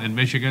well in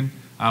Michigan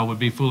would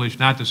be foolish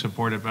not to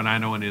support it, but I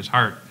know in his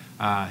heart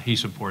he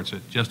supports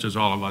it, just as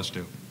all of us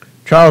do.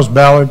 Charles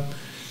Ballard,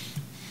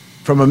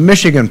 from a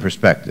Michigan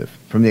perspective,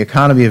 from the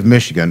economy of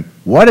Michigan,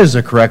 what is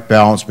the correct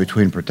balance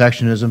between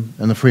protectionism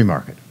and the free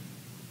market?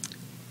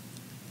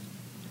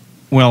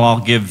 Well, I'll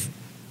give,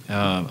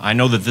 I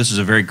know that this is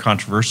a very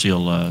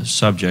controversial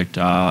subject.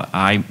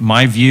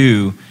 My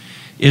view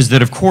is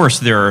that, of course,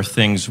 there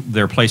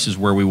are places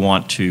where we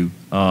want to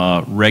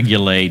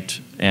regulate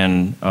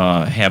and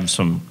have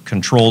some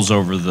controls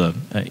over the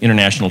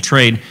international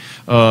trade.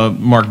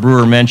 Mark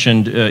Brewer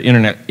mentioned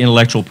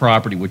intellectual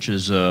property, which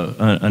is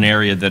an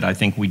area that I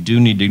think we do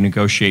need to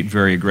negotiate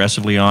very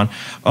aggressively on.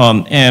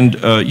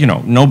 You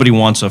know, nobody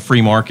wants a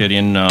free market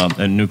in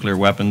nuclear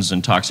weapons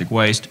and toxic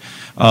waste.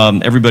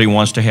 Everybody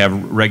wants to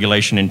have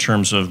regulation in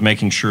terms of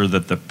making sure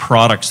that the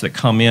products that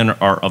come in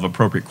are of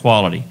appropriate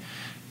quality.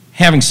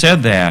 Having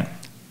said that,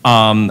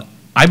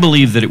 I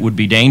believe that it would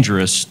be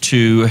dangerous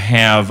to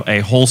have a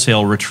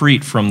wholesale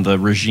retreat from the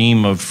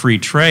regime of free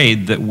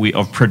trade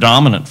of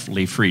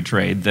predominantly free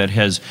trade that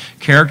has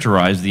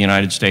characterized the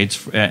United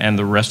States and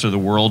the rest of the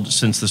world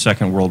since the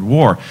Second World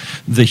War.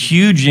 The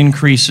huge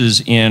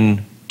increases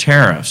in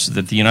tariffs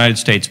that the United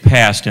States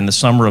passed in the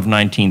summer of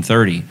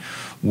 1930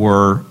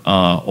 were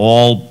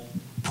all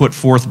put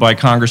forth by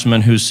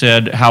congressmen who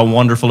said how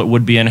wonderful it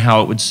would be and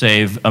how it would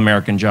save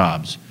American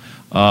jobs.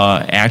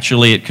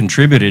 Actually, it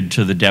contributed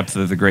to the depth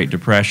of the Great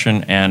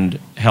Depression and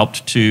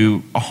helped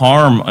to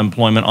harm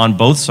employment on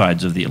both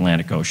sides of the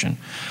Atlantic Ocean.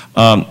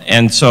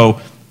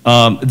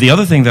 The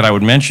other thing that I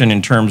would mention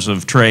in terms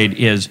of trade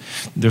is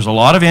there's a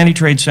lot of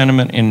anti-trade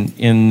sentiment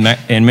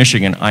in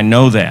Michigan. I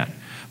know that.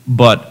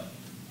 But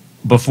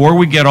before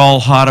we get all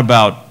hot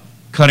about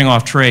cutting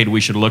off trade,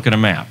 we should look at a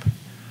map.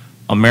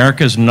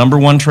 America's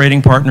 #1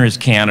 trading partner is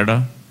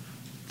Canada.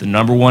 The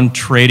 #1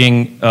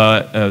 trading,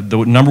 the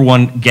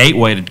 #1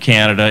 gateway to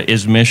Canada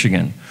is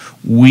Michigan.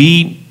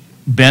 We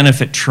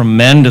benefit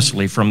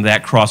tremendously from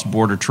that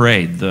cross-border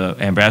trade. The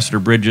Ambassador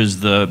Bridge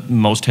is the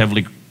most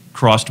heavily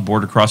crossed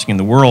border crossing in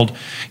the world.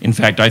 In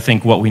fact, I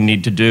think what we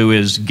need to do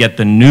is get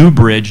the new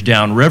bridge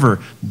downriver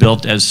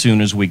built as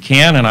soon as we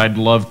can, and I'd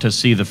love to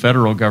see the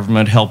federal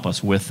government help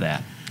us with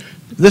that.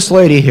 This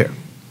lady here.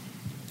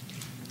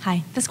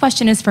 Hi, this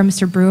question is for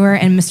Mr. Brewer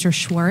and Mr.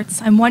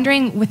 Schwartz. I'm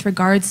wondering with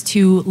regards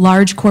to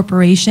large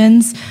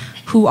corporations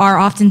who are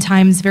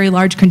oftentimes very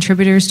large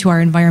contributors to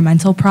our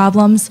environmental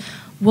problems,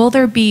 will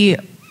there be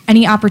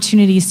any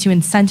opportunities to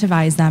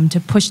incentivize them to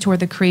push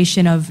toward the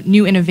creation of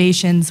new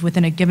innovations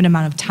within a given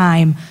amount of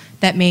time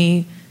that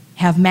may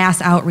have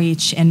mass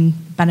outreach and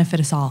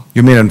benefit us all?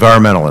 You mean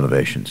environmental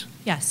innovations?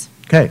 Yes.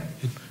 Okay.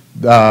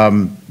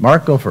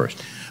 Mark, go first.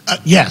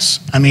 Yes.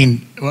 I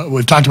mean,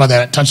 we've talked about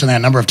that, touched on that a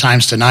number of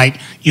times tonight,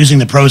 using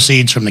the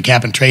proceeds from the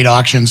cap and trade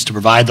auctions to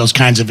provide those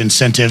kinds of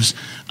incentives.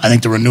 I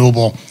think the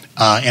renewable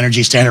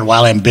energy standard,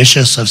 while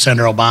ambitious of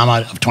Senator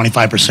Obama of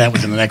 25%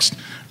 within the next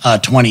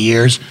 20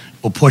 years,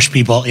 will push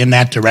people in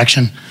that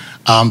direction.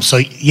 So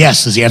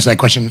yes, is the answer to that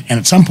question. And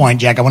at some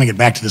point, Jack, I want to get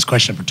back to this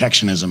question of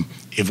protectionism,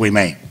 if we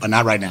may, but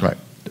not right now. Right.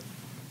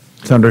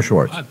 Senator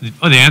Schwartz.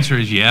 Well, the answer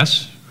is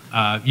yes.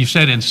 You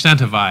said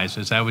incentivize.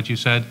 Is that what you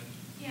said?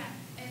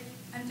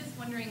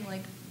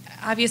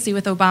 Obviously,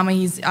 with Obama,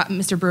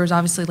 Mr. Brewer's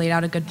obviously laid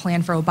out a good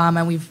plan for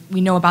Obama.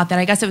 We know about that.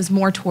 I guess it was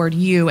more toward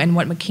you and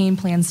what McCain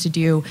plans to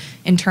do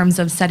in terms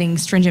of setting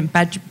stringent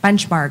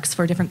benchmarks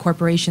for different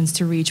corporations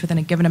to reach within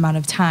a given amount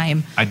of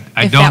time.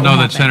 I don't know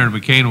that Senator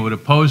McCain would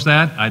oppose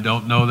that. I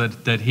don't know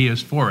that he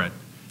is for it.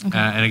 Okay.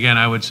 And again,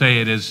 I would say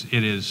it is,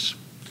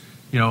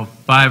 you know,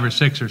 5 or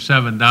 6 or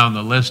 7 down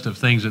the list of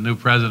things a new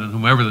president,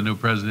 whomever the new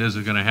president is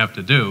going to have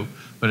to do.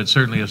 But it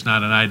certainly is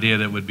not an idea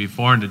that would be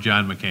foreign to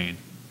John McCain.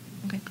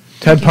 Okay.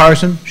 Ted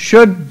Parson,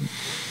 should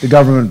the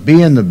government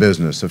be in the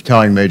business of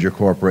telling major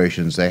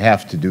corporations they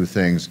have to do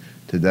things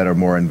that are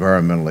more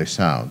environmentally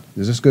sound?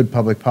 Is this good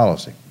public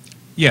policy?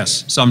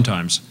 Yes,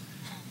 sometimes.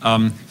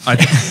 On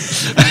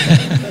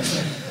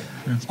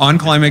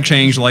climate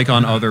change, like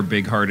on other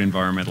big, hard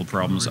environmental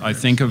problems, I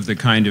think of the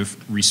kind of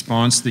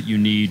response that you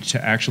need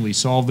to actually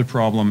solve the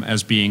problem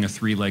as being a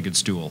three-legged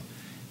stool.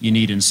 You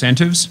need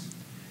incentives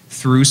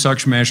through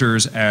such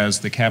measures as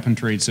the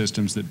cap-and-trade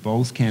systems that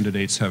both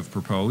candidates have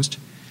proposed.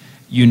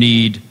 You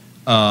need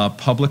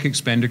public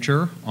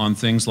expenditure on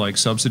things like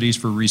subsidies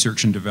for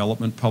research and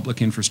development,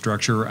 public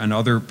infrastructure, and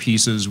other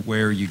pieces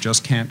where you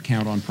just can't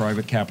count on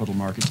private capital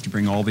markets to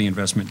bring all the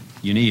investment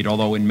you need,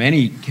 although in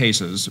many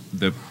cases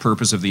the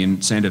purpose of the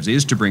incentives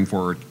is to bring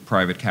forward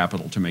private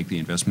capital to make the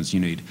investments you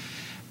need.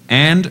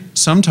 And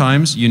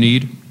sometimes you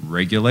need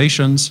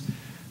regulations.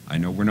 I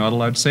know we're not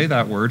allowed to say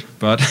that word,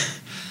 but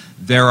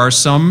there are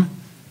some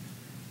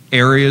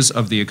areas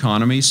of the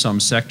economy, some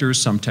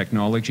sectors, some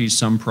technologies,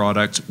 some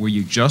products where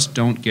you just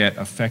don't get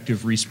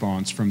effective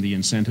response from the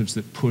incentives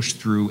that push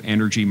through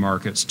energy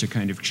markets to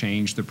kind of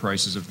change the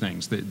prices of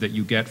things that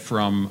you get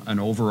from an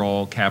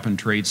overall cap and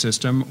trade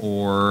system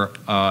or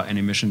an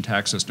emission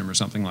tax system or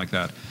something like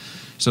that.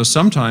 So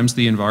sometimes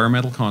the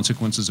environmental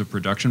consequences of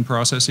production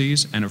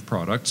processes and of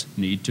products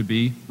need to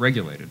be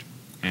regulated.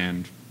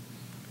 And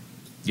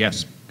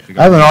yes.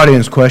 I have an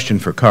audience question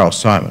for Carl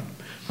Simon.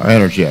 our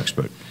energy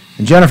expert.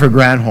 And Jennifer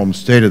Granholm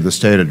stated the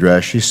state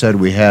address. She said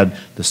we had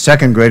the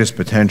second greatest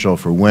potential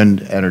for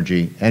wind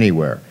energy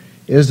anywhere.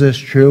 Is this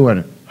true,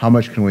 and how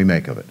much can we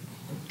make of it?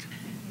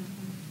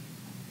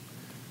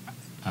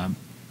 I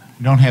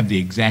don't have the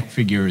exact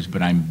figures,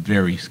 but I'm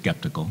very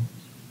skeptical.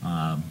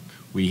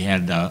 We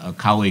had a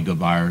colleague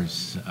of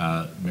ours,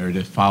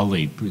 Meredith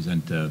Fowley,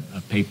 present a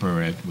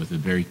paper with a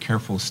very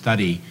careful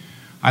study.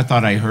 I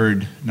thought I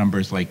heard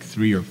numbers like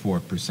 3 or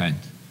 4%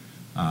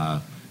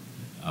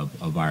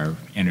 of our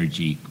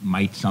energy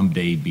might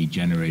someday be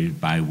generated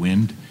by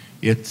wind.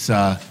 It's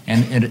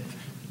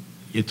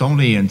it's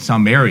only in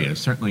some areas,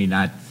 certainly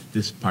not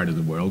this part of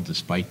the world,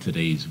 despite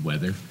today's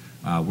weather.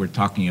 We're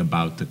talking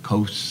about the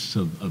coasts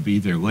of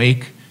either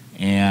lake,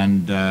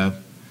 and a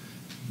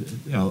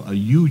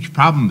huge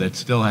problem that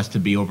still has to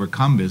be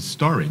overcome is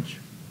storage,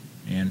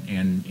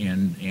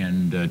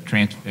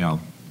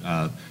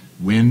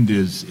 wind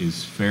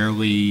is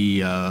fairly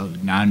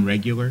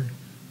non-regular,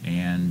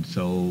 and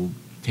so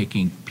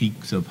taking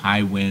peaks of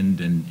high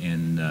wind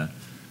and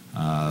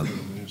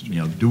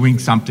doing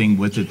something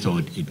with it so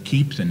it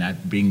keeps and not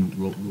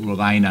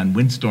relying on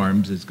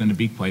windstorms is going to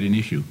be quite an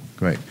issue.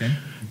 Great. Okay?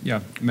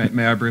 Yeah,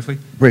 may I briefly?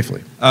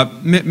 Briefly.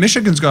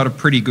 Michigan's got a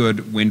pretty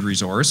good wind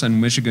resource,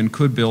 and Michigan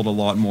could build a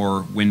lot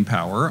more wind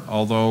power,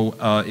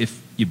 although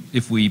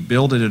if we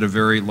build it at a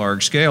very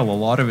large scale, a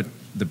lot of it,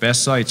 the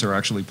best sites are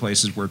actually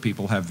places where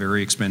people have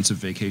very expensive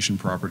vacation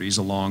properties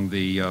along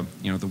the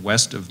the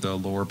west of the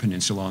Lower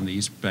Peninsula on the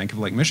east bank of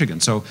Lake Michigan.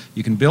 So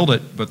you can build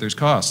it, but there's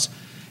costs.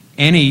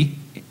 Any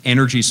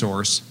energy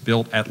source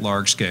built at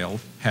large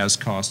scale has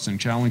costs and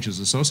challenges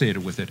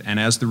associated with it. And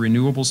as the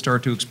renewables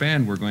start to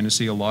expand, we're going to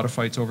see a lot of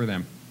fights over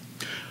them.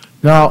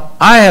 Now,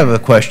 I have a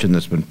question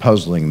that's been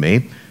puzzling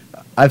me.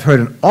 I've heard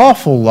an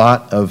awful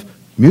lot of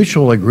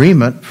mutual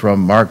agreement from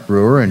Mark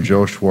Brewer and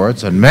Joe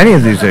Schwartz on many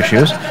of these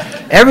issues.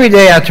 Every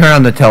day I turn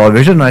on the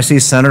television and I see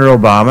Senator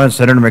Obama and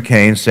Senator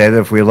McCain say that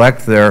if we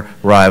elect their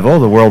rival,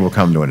 the world will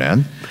come to an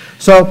end.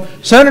 So,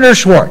 Senator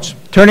Schwartz,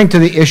 turning to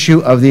the issue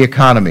of the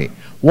economy,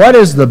 what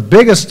is the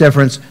biggest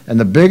difference and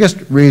the biggest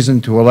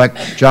reason to elect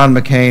John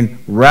McCain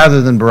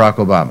rather than Barack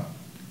Obama?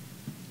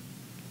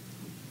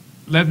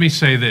 Let me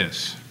say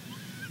this.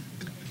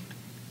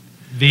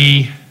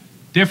 The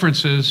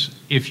differences,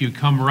 if you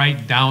come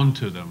right down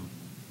to them,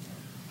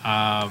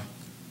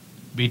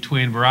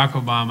 between Barack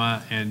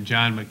Obama and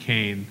John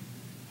McCain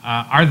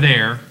are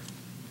there,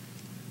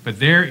 but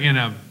they're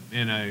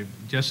in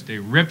just a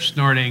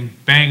rip-snorting,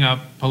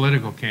 bang-up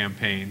political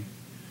campaign.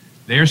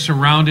 They're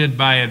surrounded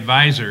by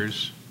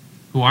advisors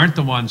who aren't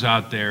the ones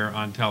out there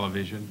on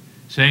television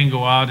saying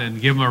go out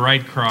and give them a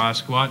right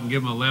cross, go out and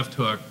give them a left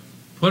hook,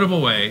 put them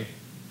away.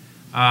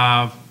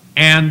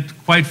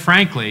 And quite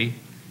frankly,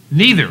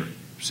 neither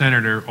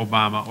Senator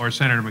Obama or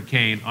Senator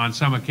McCain on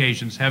some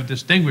occasions have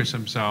distinguished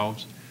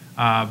themselves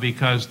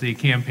because the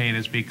campaign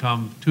has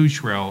become too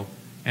shrill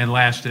and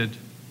lasted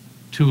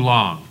too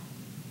long.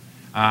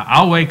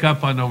 I'll wake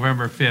up on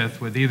November 5th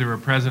with either a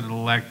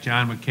President-elect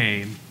John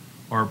McCain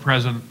or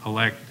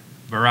President-elect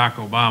Barack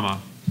Obama.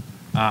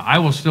 I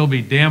will still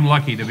be damn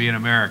lucky to be an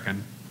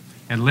American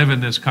and live in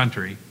this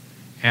country.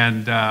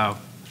 And while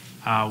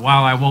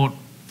I won't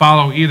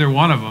follow either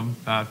one of them,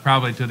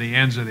 probably to the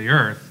ends of the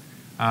earth,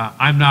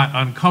 I'm not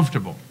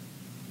uncomfortable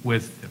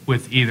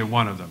with either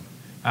one of them.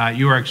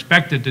 You are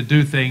expected to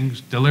do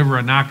things, deliver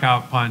a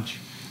knockout punch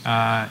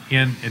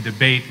in a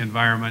debate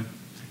environment,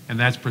 and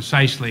that's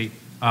precisely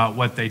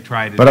what they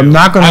try to do. But I'm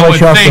not going to let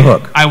you off the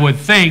hook. I would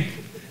think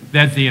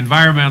that the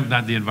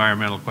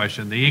environmental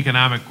question, the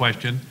economic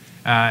question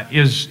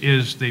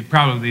is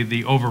probably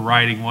the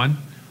overriding one.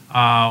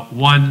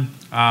 One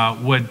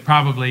would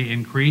probably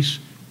increase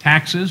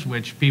taxes,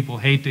 which people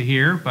hate to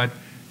hear, but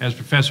as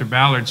Professor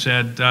Ballard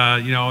said,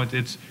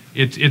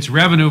 it's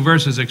revenue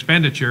versus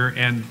expenditure,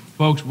 and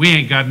folks, we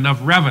ain't got enough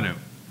revenue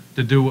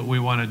to do what we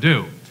want to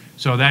do.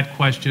 So that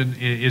question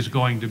is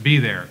going to be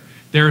there.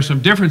 There are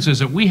some differences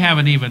that we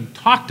haven't even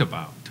talked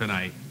about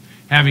tonight,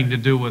 having to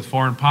do with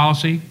foreign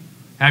policy,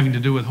 having to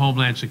do with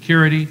homeland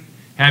security,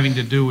 having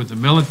to do with the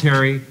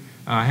military,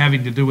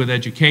 having to do with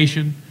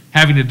education,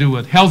 having to do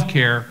with health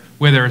care,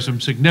 where there are some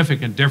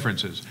significant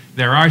differences.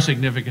 There are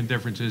significant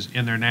differences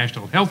in their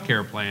national health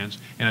care plans,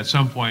 and at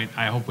some point,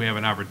 I hope we have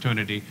an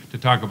opportunity to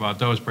talk about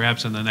those,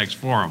 perhaps in the next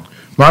forum.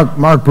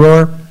 Mark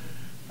Brewer,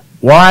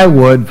 why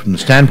would, from the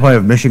standpoint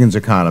of Michigan's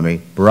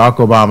economy, Barack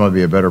Obama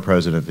be a better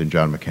president than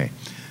John McCain?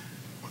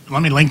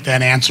 Let me link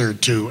that answer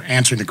to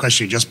answering the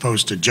question you just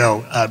posed to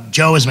Joe.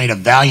 Joe has made a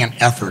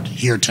valiant effort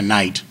here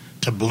tonight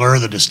to blur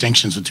the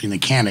distinctions between the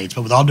candidates,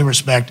 but with all due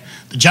respect,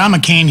 the John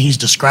McCain he's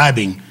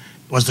describing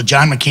was the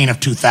John McCain of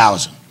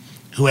 2000,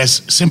 who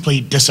has simply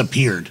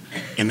disappeared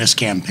in this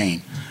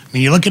campaign. I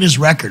mean, you look at his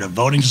record of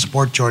voting to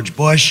support George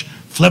Bush,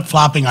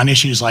 flip-flopping on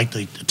issues like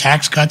the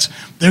tax cuts.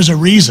 There's a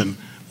reason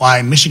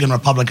why Michigan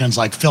Republicans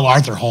like Phil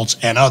Arthur-Holtz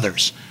and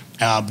others,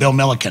 Bill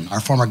Milliken,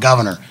 our former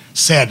governor,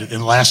 said in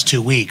the last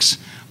 2 weeks,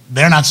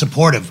 they're not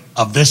supportive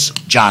of this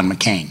John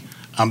McCain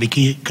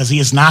because he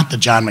is not the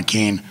John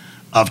McCain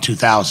of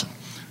 2000.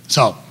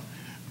 So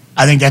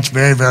I think that's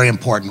very, very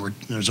important.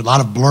 There's a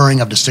lot of blurring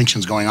of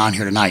distinctions going on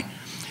here tonight.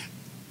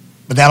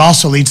 But that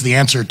also leads to the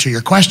answer to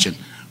your question.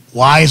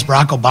 Why is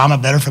Barack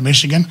Obama better for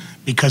Michigan?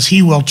 Because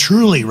he will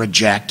truly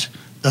reject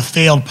the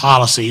failed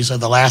policies of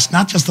the last,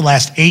 not just the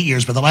last 8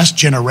 years, but the last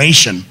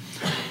generation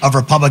of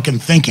Republican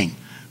thinking,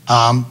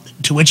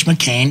 to which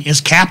McCain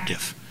is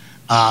captive.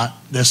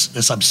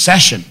 This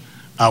obsession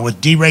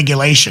with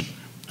deregulation,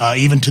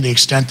 even to the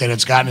extent that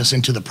it's gotten us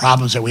into the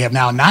problems that we have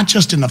now, not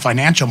just in the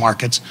financial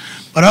markets,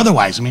 but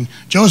otherwise. I mean,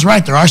 Joe's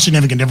right, there are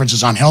significant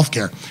differences on health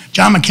care.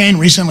 John McCain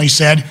recently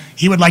said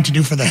he would like to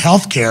do for the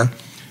health care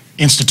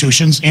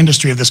institutions,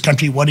 industry of this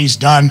country, what he's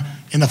done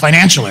in the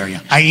financial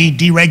area, i.e.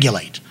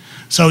 deregulate.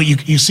 So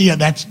you see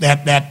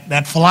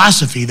that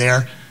philosophy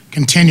there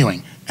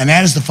continuing, and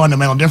that is the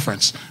fundamental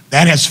difference.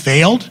 That has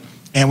failed,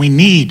 and we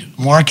need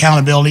more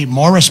accountability,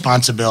 more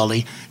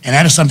responsibility, and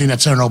that is something that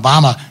Senator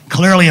Obama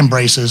clearly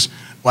embraces,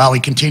 while we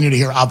continue to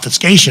hear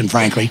obfuscation,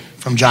 frankly,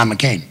 from John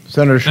McCain.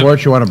 Senator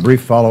Schwartz, you want a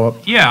brief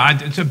follow-up? Yeah,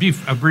 it's a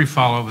brief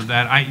follow-up of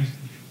that.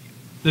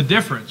 The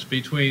difference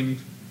between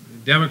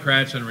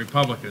Democrats and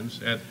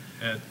Republicans at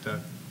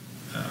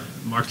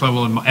Mark's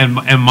level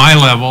and my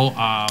level,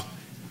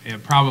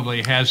 it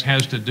probably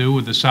has to do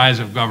with the size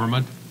of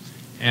government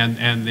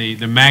and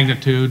the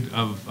magnitude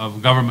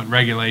of government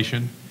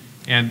regulation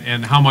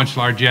and how much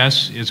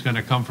largesse is going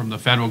to come from the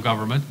federal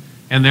government.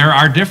 And there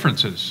are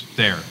differences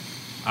there.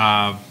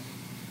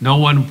 No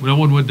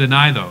one would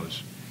deny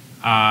those.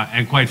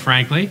 And quite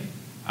frankly,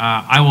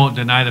 I won't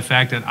deny the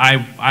fact that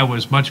I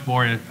was much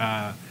more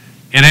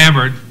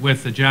enamored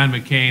with the John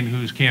McCain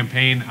whose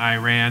campaign I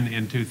ran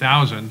in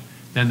 2000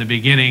 than the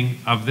beginning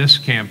of this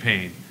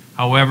campaign.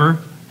 However,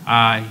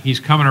 he's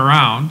coming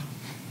around.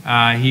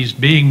 He's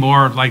being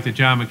more like the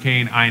John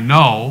McCain I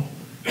know,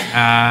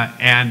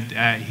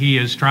 and he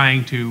is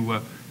trying to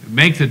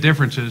make the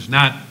differences,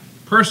 not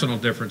personal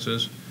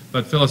differences,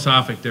 but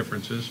philosophic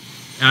differences.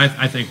 And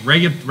I think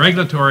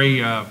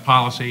regulatory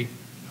policy,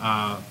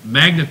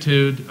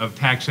 magnitude of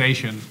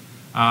taxation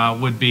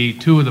would be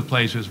two of the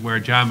places where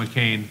John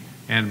McCain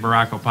and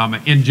Barack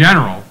Obama in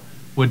general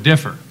would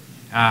differ.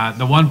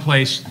 The one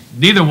place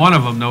neither one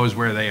of them knows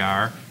where they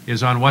are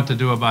is on what to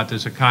do about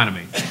this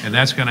economy, and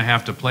that's going to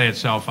have to play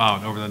itself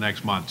out over the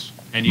next months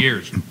and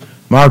years.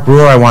 Mark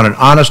Brewer, I want an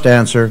honest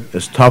answer,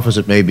 as tough as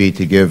it may be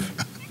to give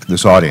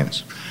this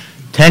audience.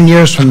 10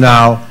 years from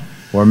now,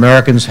 will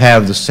Americans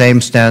have the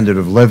same standard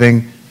of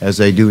living as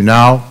they do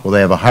now? Will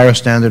they have a higher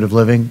standard of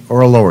living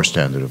or a lower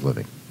standard of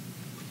living?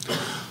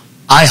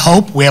 I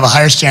hope we have a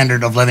higher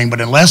standard of living,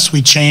 but unless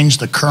we change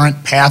the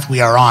current path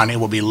we are on, it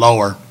will be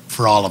lower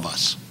for all of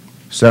us.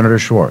 Senator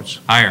Schwartz.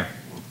 Higher.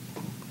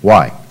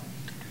 Why?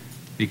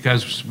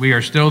 Because we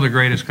are still the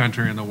greatest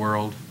country in the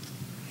world.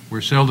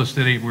 We're still the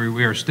city.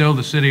 We are still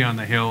the city on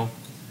the hill.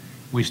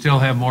 We still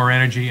have more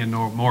energy and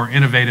more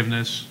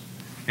innovativeness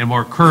and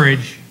more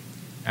courage,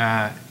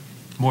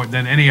 more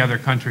than any other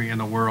country in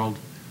the world.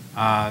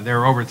 There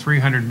are over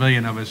 300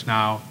 million of us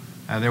now.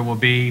 There will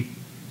be,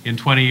 in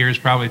 20 years,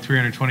 probably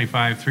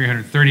 325,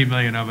 330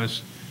 million of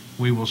us.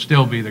 We will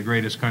still be the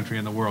greatest country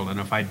in the world. And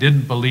if I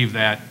didn't believe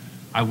that,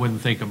 I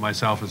wouldn't think of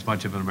myself as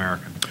much of an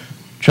American.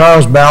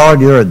 Charles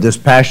Ballard, you're a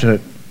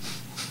dispassionate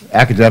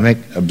academic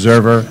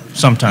observer.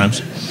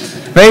 Sometimes.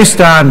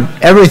 Based on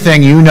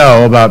everything you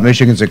know about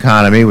Michigan's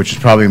economy, which is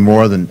probably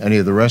more than any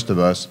of the rest of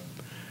us,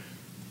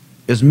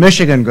 is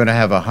Michigan going to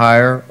have a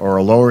higher or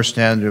a lower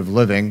standard of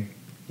living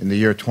in the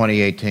year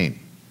 2018?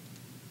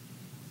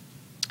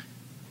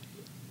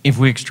 If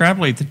we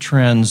extrapolate the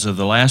trends of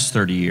the last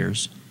 30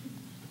 years,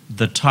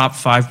 the top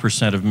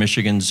 5% of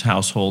Michigan's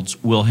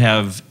households will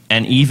have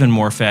an even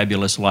more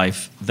fabulous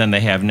life than they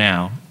have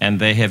now, and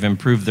they have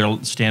improved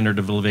their standard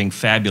of living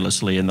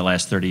fabulously in the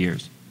last 30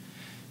 years.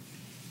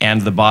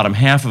 And the bottom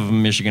half of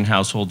Michigan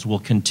households will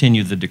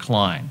continue the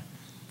decline.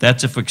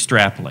 That's if we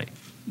extrapolate.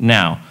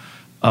 Now,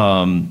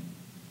 I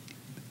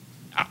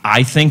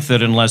think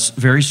that unless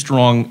very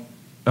strong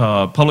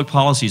public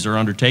policies are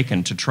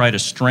undertaken to try to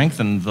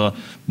strengthen the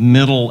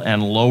middle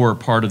and lower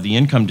part of the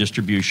income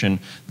distribution,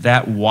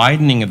 that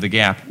widening of the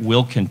gap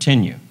will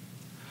continue.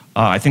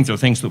 I think there are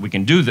things that we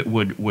can do that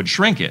would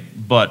shrink it,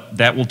 but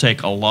that will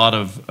take a lot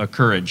of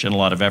courage and a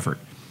lot of effort.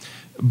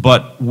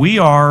 But we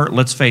are,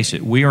 let's face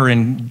it, we are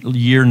in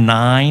year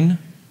 9,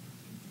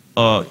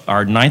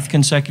 our 9th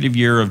consecutive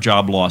year of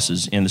job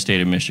losses in the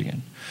state of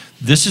Michigan.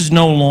 This is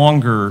no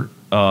longer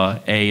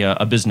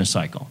a business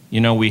cycle.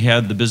 You know, we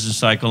had the business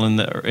cycle in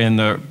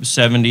the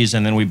 70s,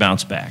 and then we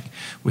bounced back.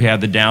 We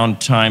had the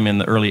downtime in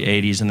the early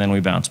 80s, and then we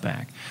bounced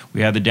back.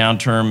 We had the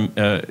downturn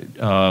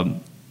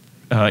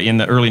in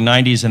the early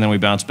 90s, and then we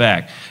bounced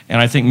back.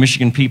 And I think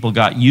Michigan people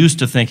got used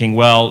to thinking,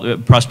 well,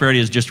 prosperity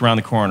is just around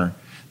the corner.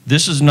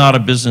 This is not a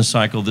business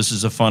cycle. This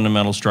is a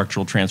fundamental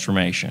structural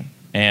transformation.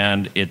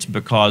 And it's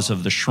because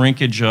of the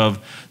shrinkage of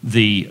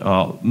the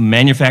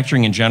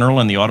manufacturing in general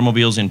and the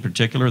automobiles in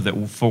particular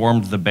that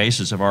formed the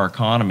basis of our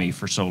economy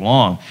for so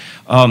long.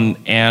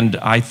 And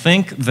I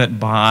think that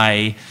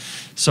by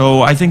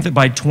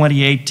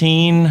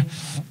 2018,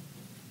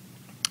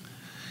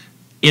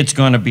 It's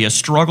going to be a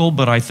struggle,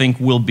 but I think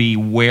we'll be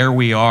where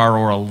we are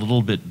or a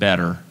little bit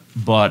better.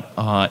 But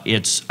I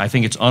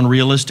think it's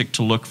unrealistic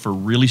to look for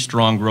really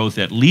strong growth,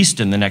 at least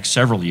in the next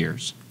several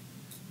years.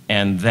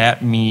 And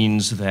that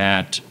means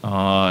that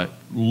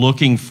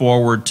looking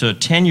forward to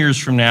 10 years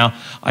from now,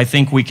 I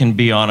think we can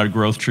be on a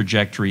growth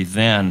trajectory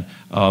then,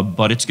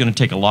 but it's going to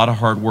take a lot of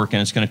hard work,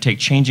 and it's going to take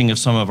changing of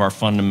some of our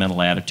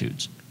fundamental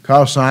attitudes.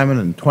 Carl Simon,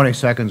 in 20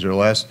 seconds or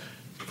less,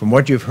 from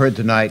what you've heard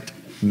tonight,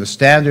 from the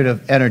standard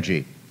of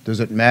energy, does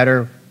it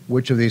matter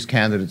which of these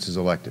candidates is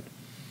elected?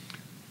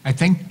 I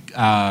think,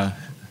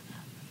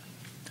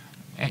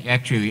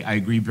 actually, I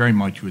agree very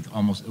much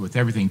with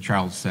everything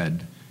Charles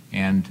said.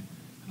 And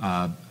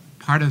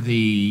part of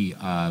the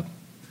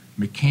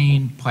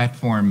McCain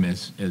platform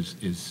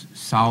is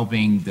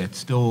solving that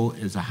still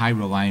is a high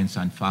reliance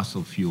on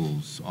fossil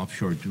fuels,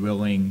 offshore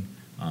drilling,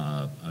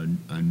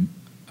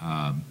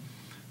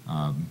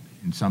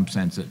 in some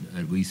sense,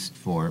 at least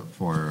for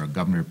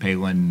Governor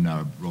Palin,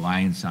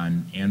 reliance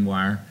on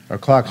ANWR. Our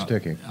clock's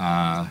ticking.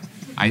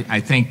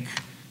 I think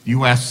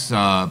U.S.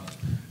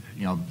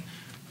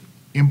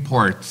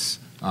 Imports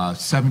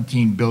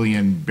 17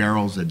 billion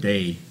barrels a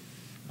day,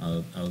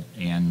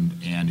 and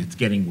it's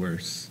getting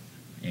worse.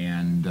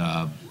 And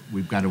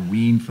we've got to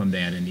wean from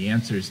that. And the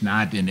answer is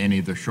not in any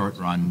of the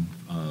short-run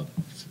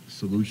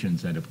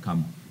solutions that have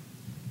come.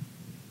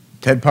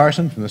 Ted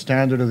Parson, from the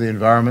standard of the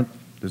environment,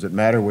 does it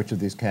matter which of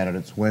these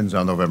candidates wins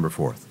on November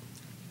 4th?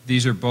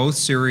 These are both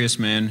serious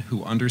men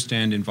who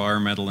understand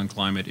environmental and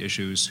climate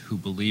issues, who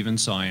believe in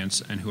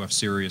science, and who have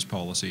serious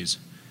policies.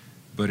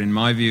 But in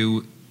my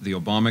view, the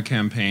Obama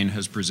campaign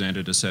has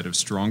presented a set of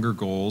stronger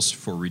goals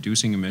for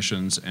reducing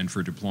emissions and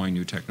for deploying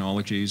new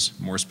technologies,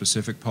 more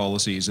specific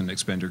policies and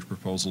expenditure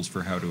proposals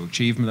for how to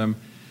achieve them,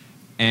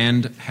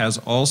 and has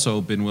also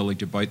been willing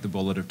to bite the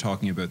bullet of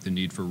talking about the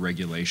need for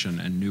regulation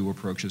and new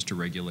approaches to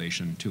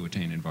regulation to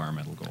attain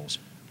environmental goals.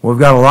 We've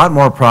got a lot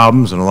more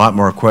problems and a lot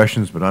more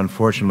questions, but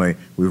unfortunately,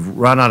 we've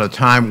run out of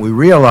time. We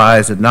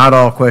realize that not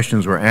all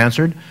questions were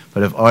answered,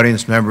 but if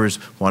audience members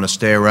want to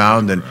stay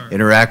around and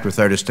interact with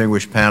our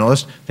distinguished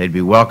panelists, they'd be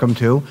welcome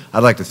to.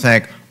 I'd like to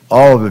thank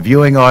all of the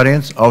viewing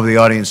audience, all of the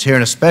audience here,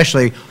 and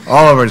especially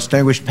all of our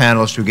distinguished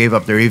panelists who gave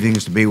up their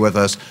evenings to be with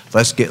us.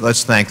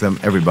 Let's thank them,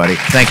 everybody.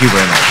 Thank you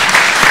very much.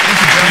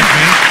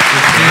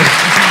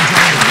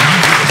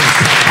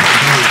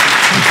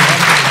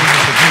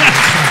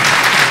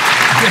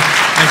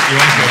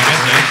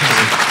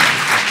 Thank you.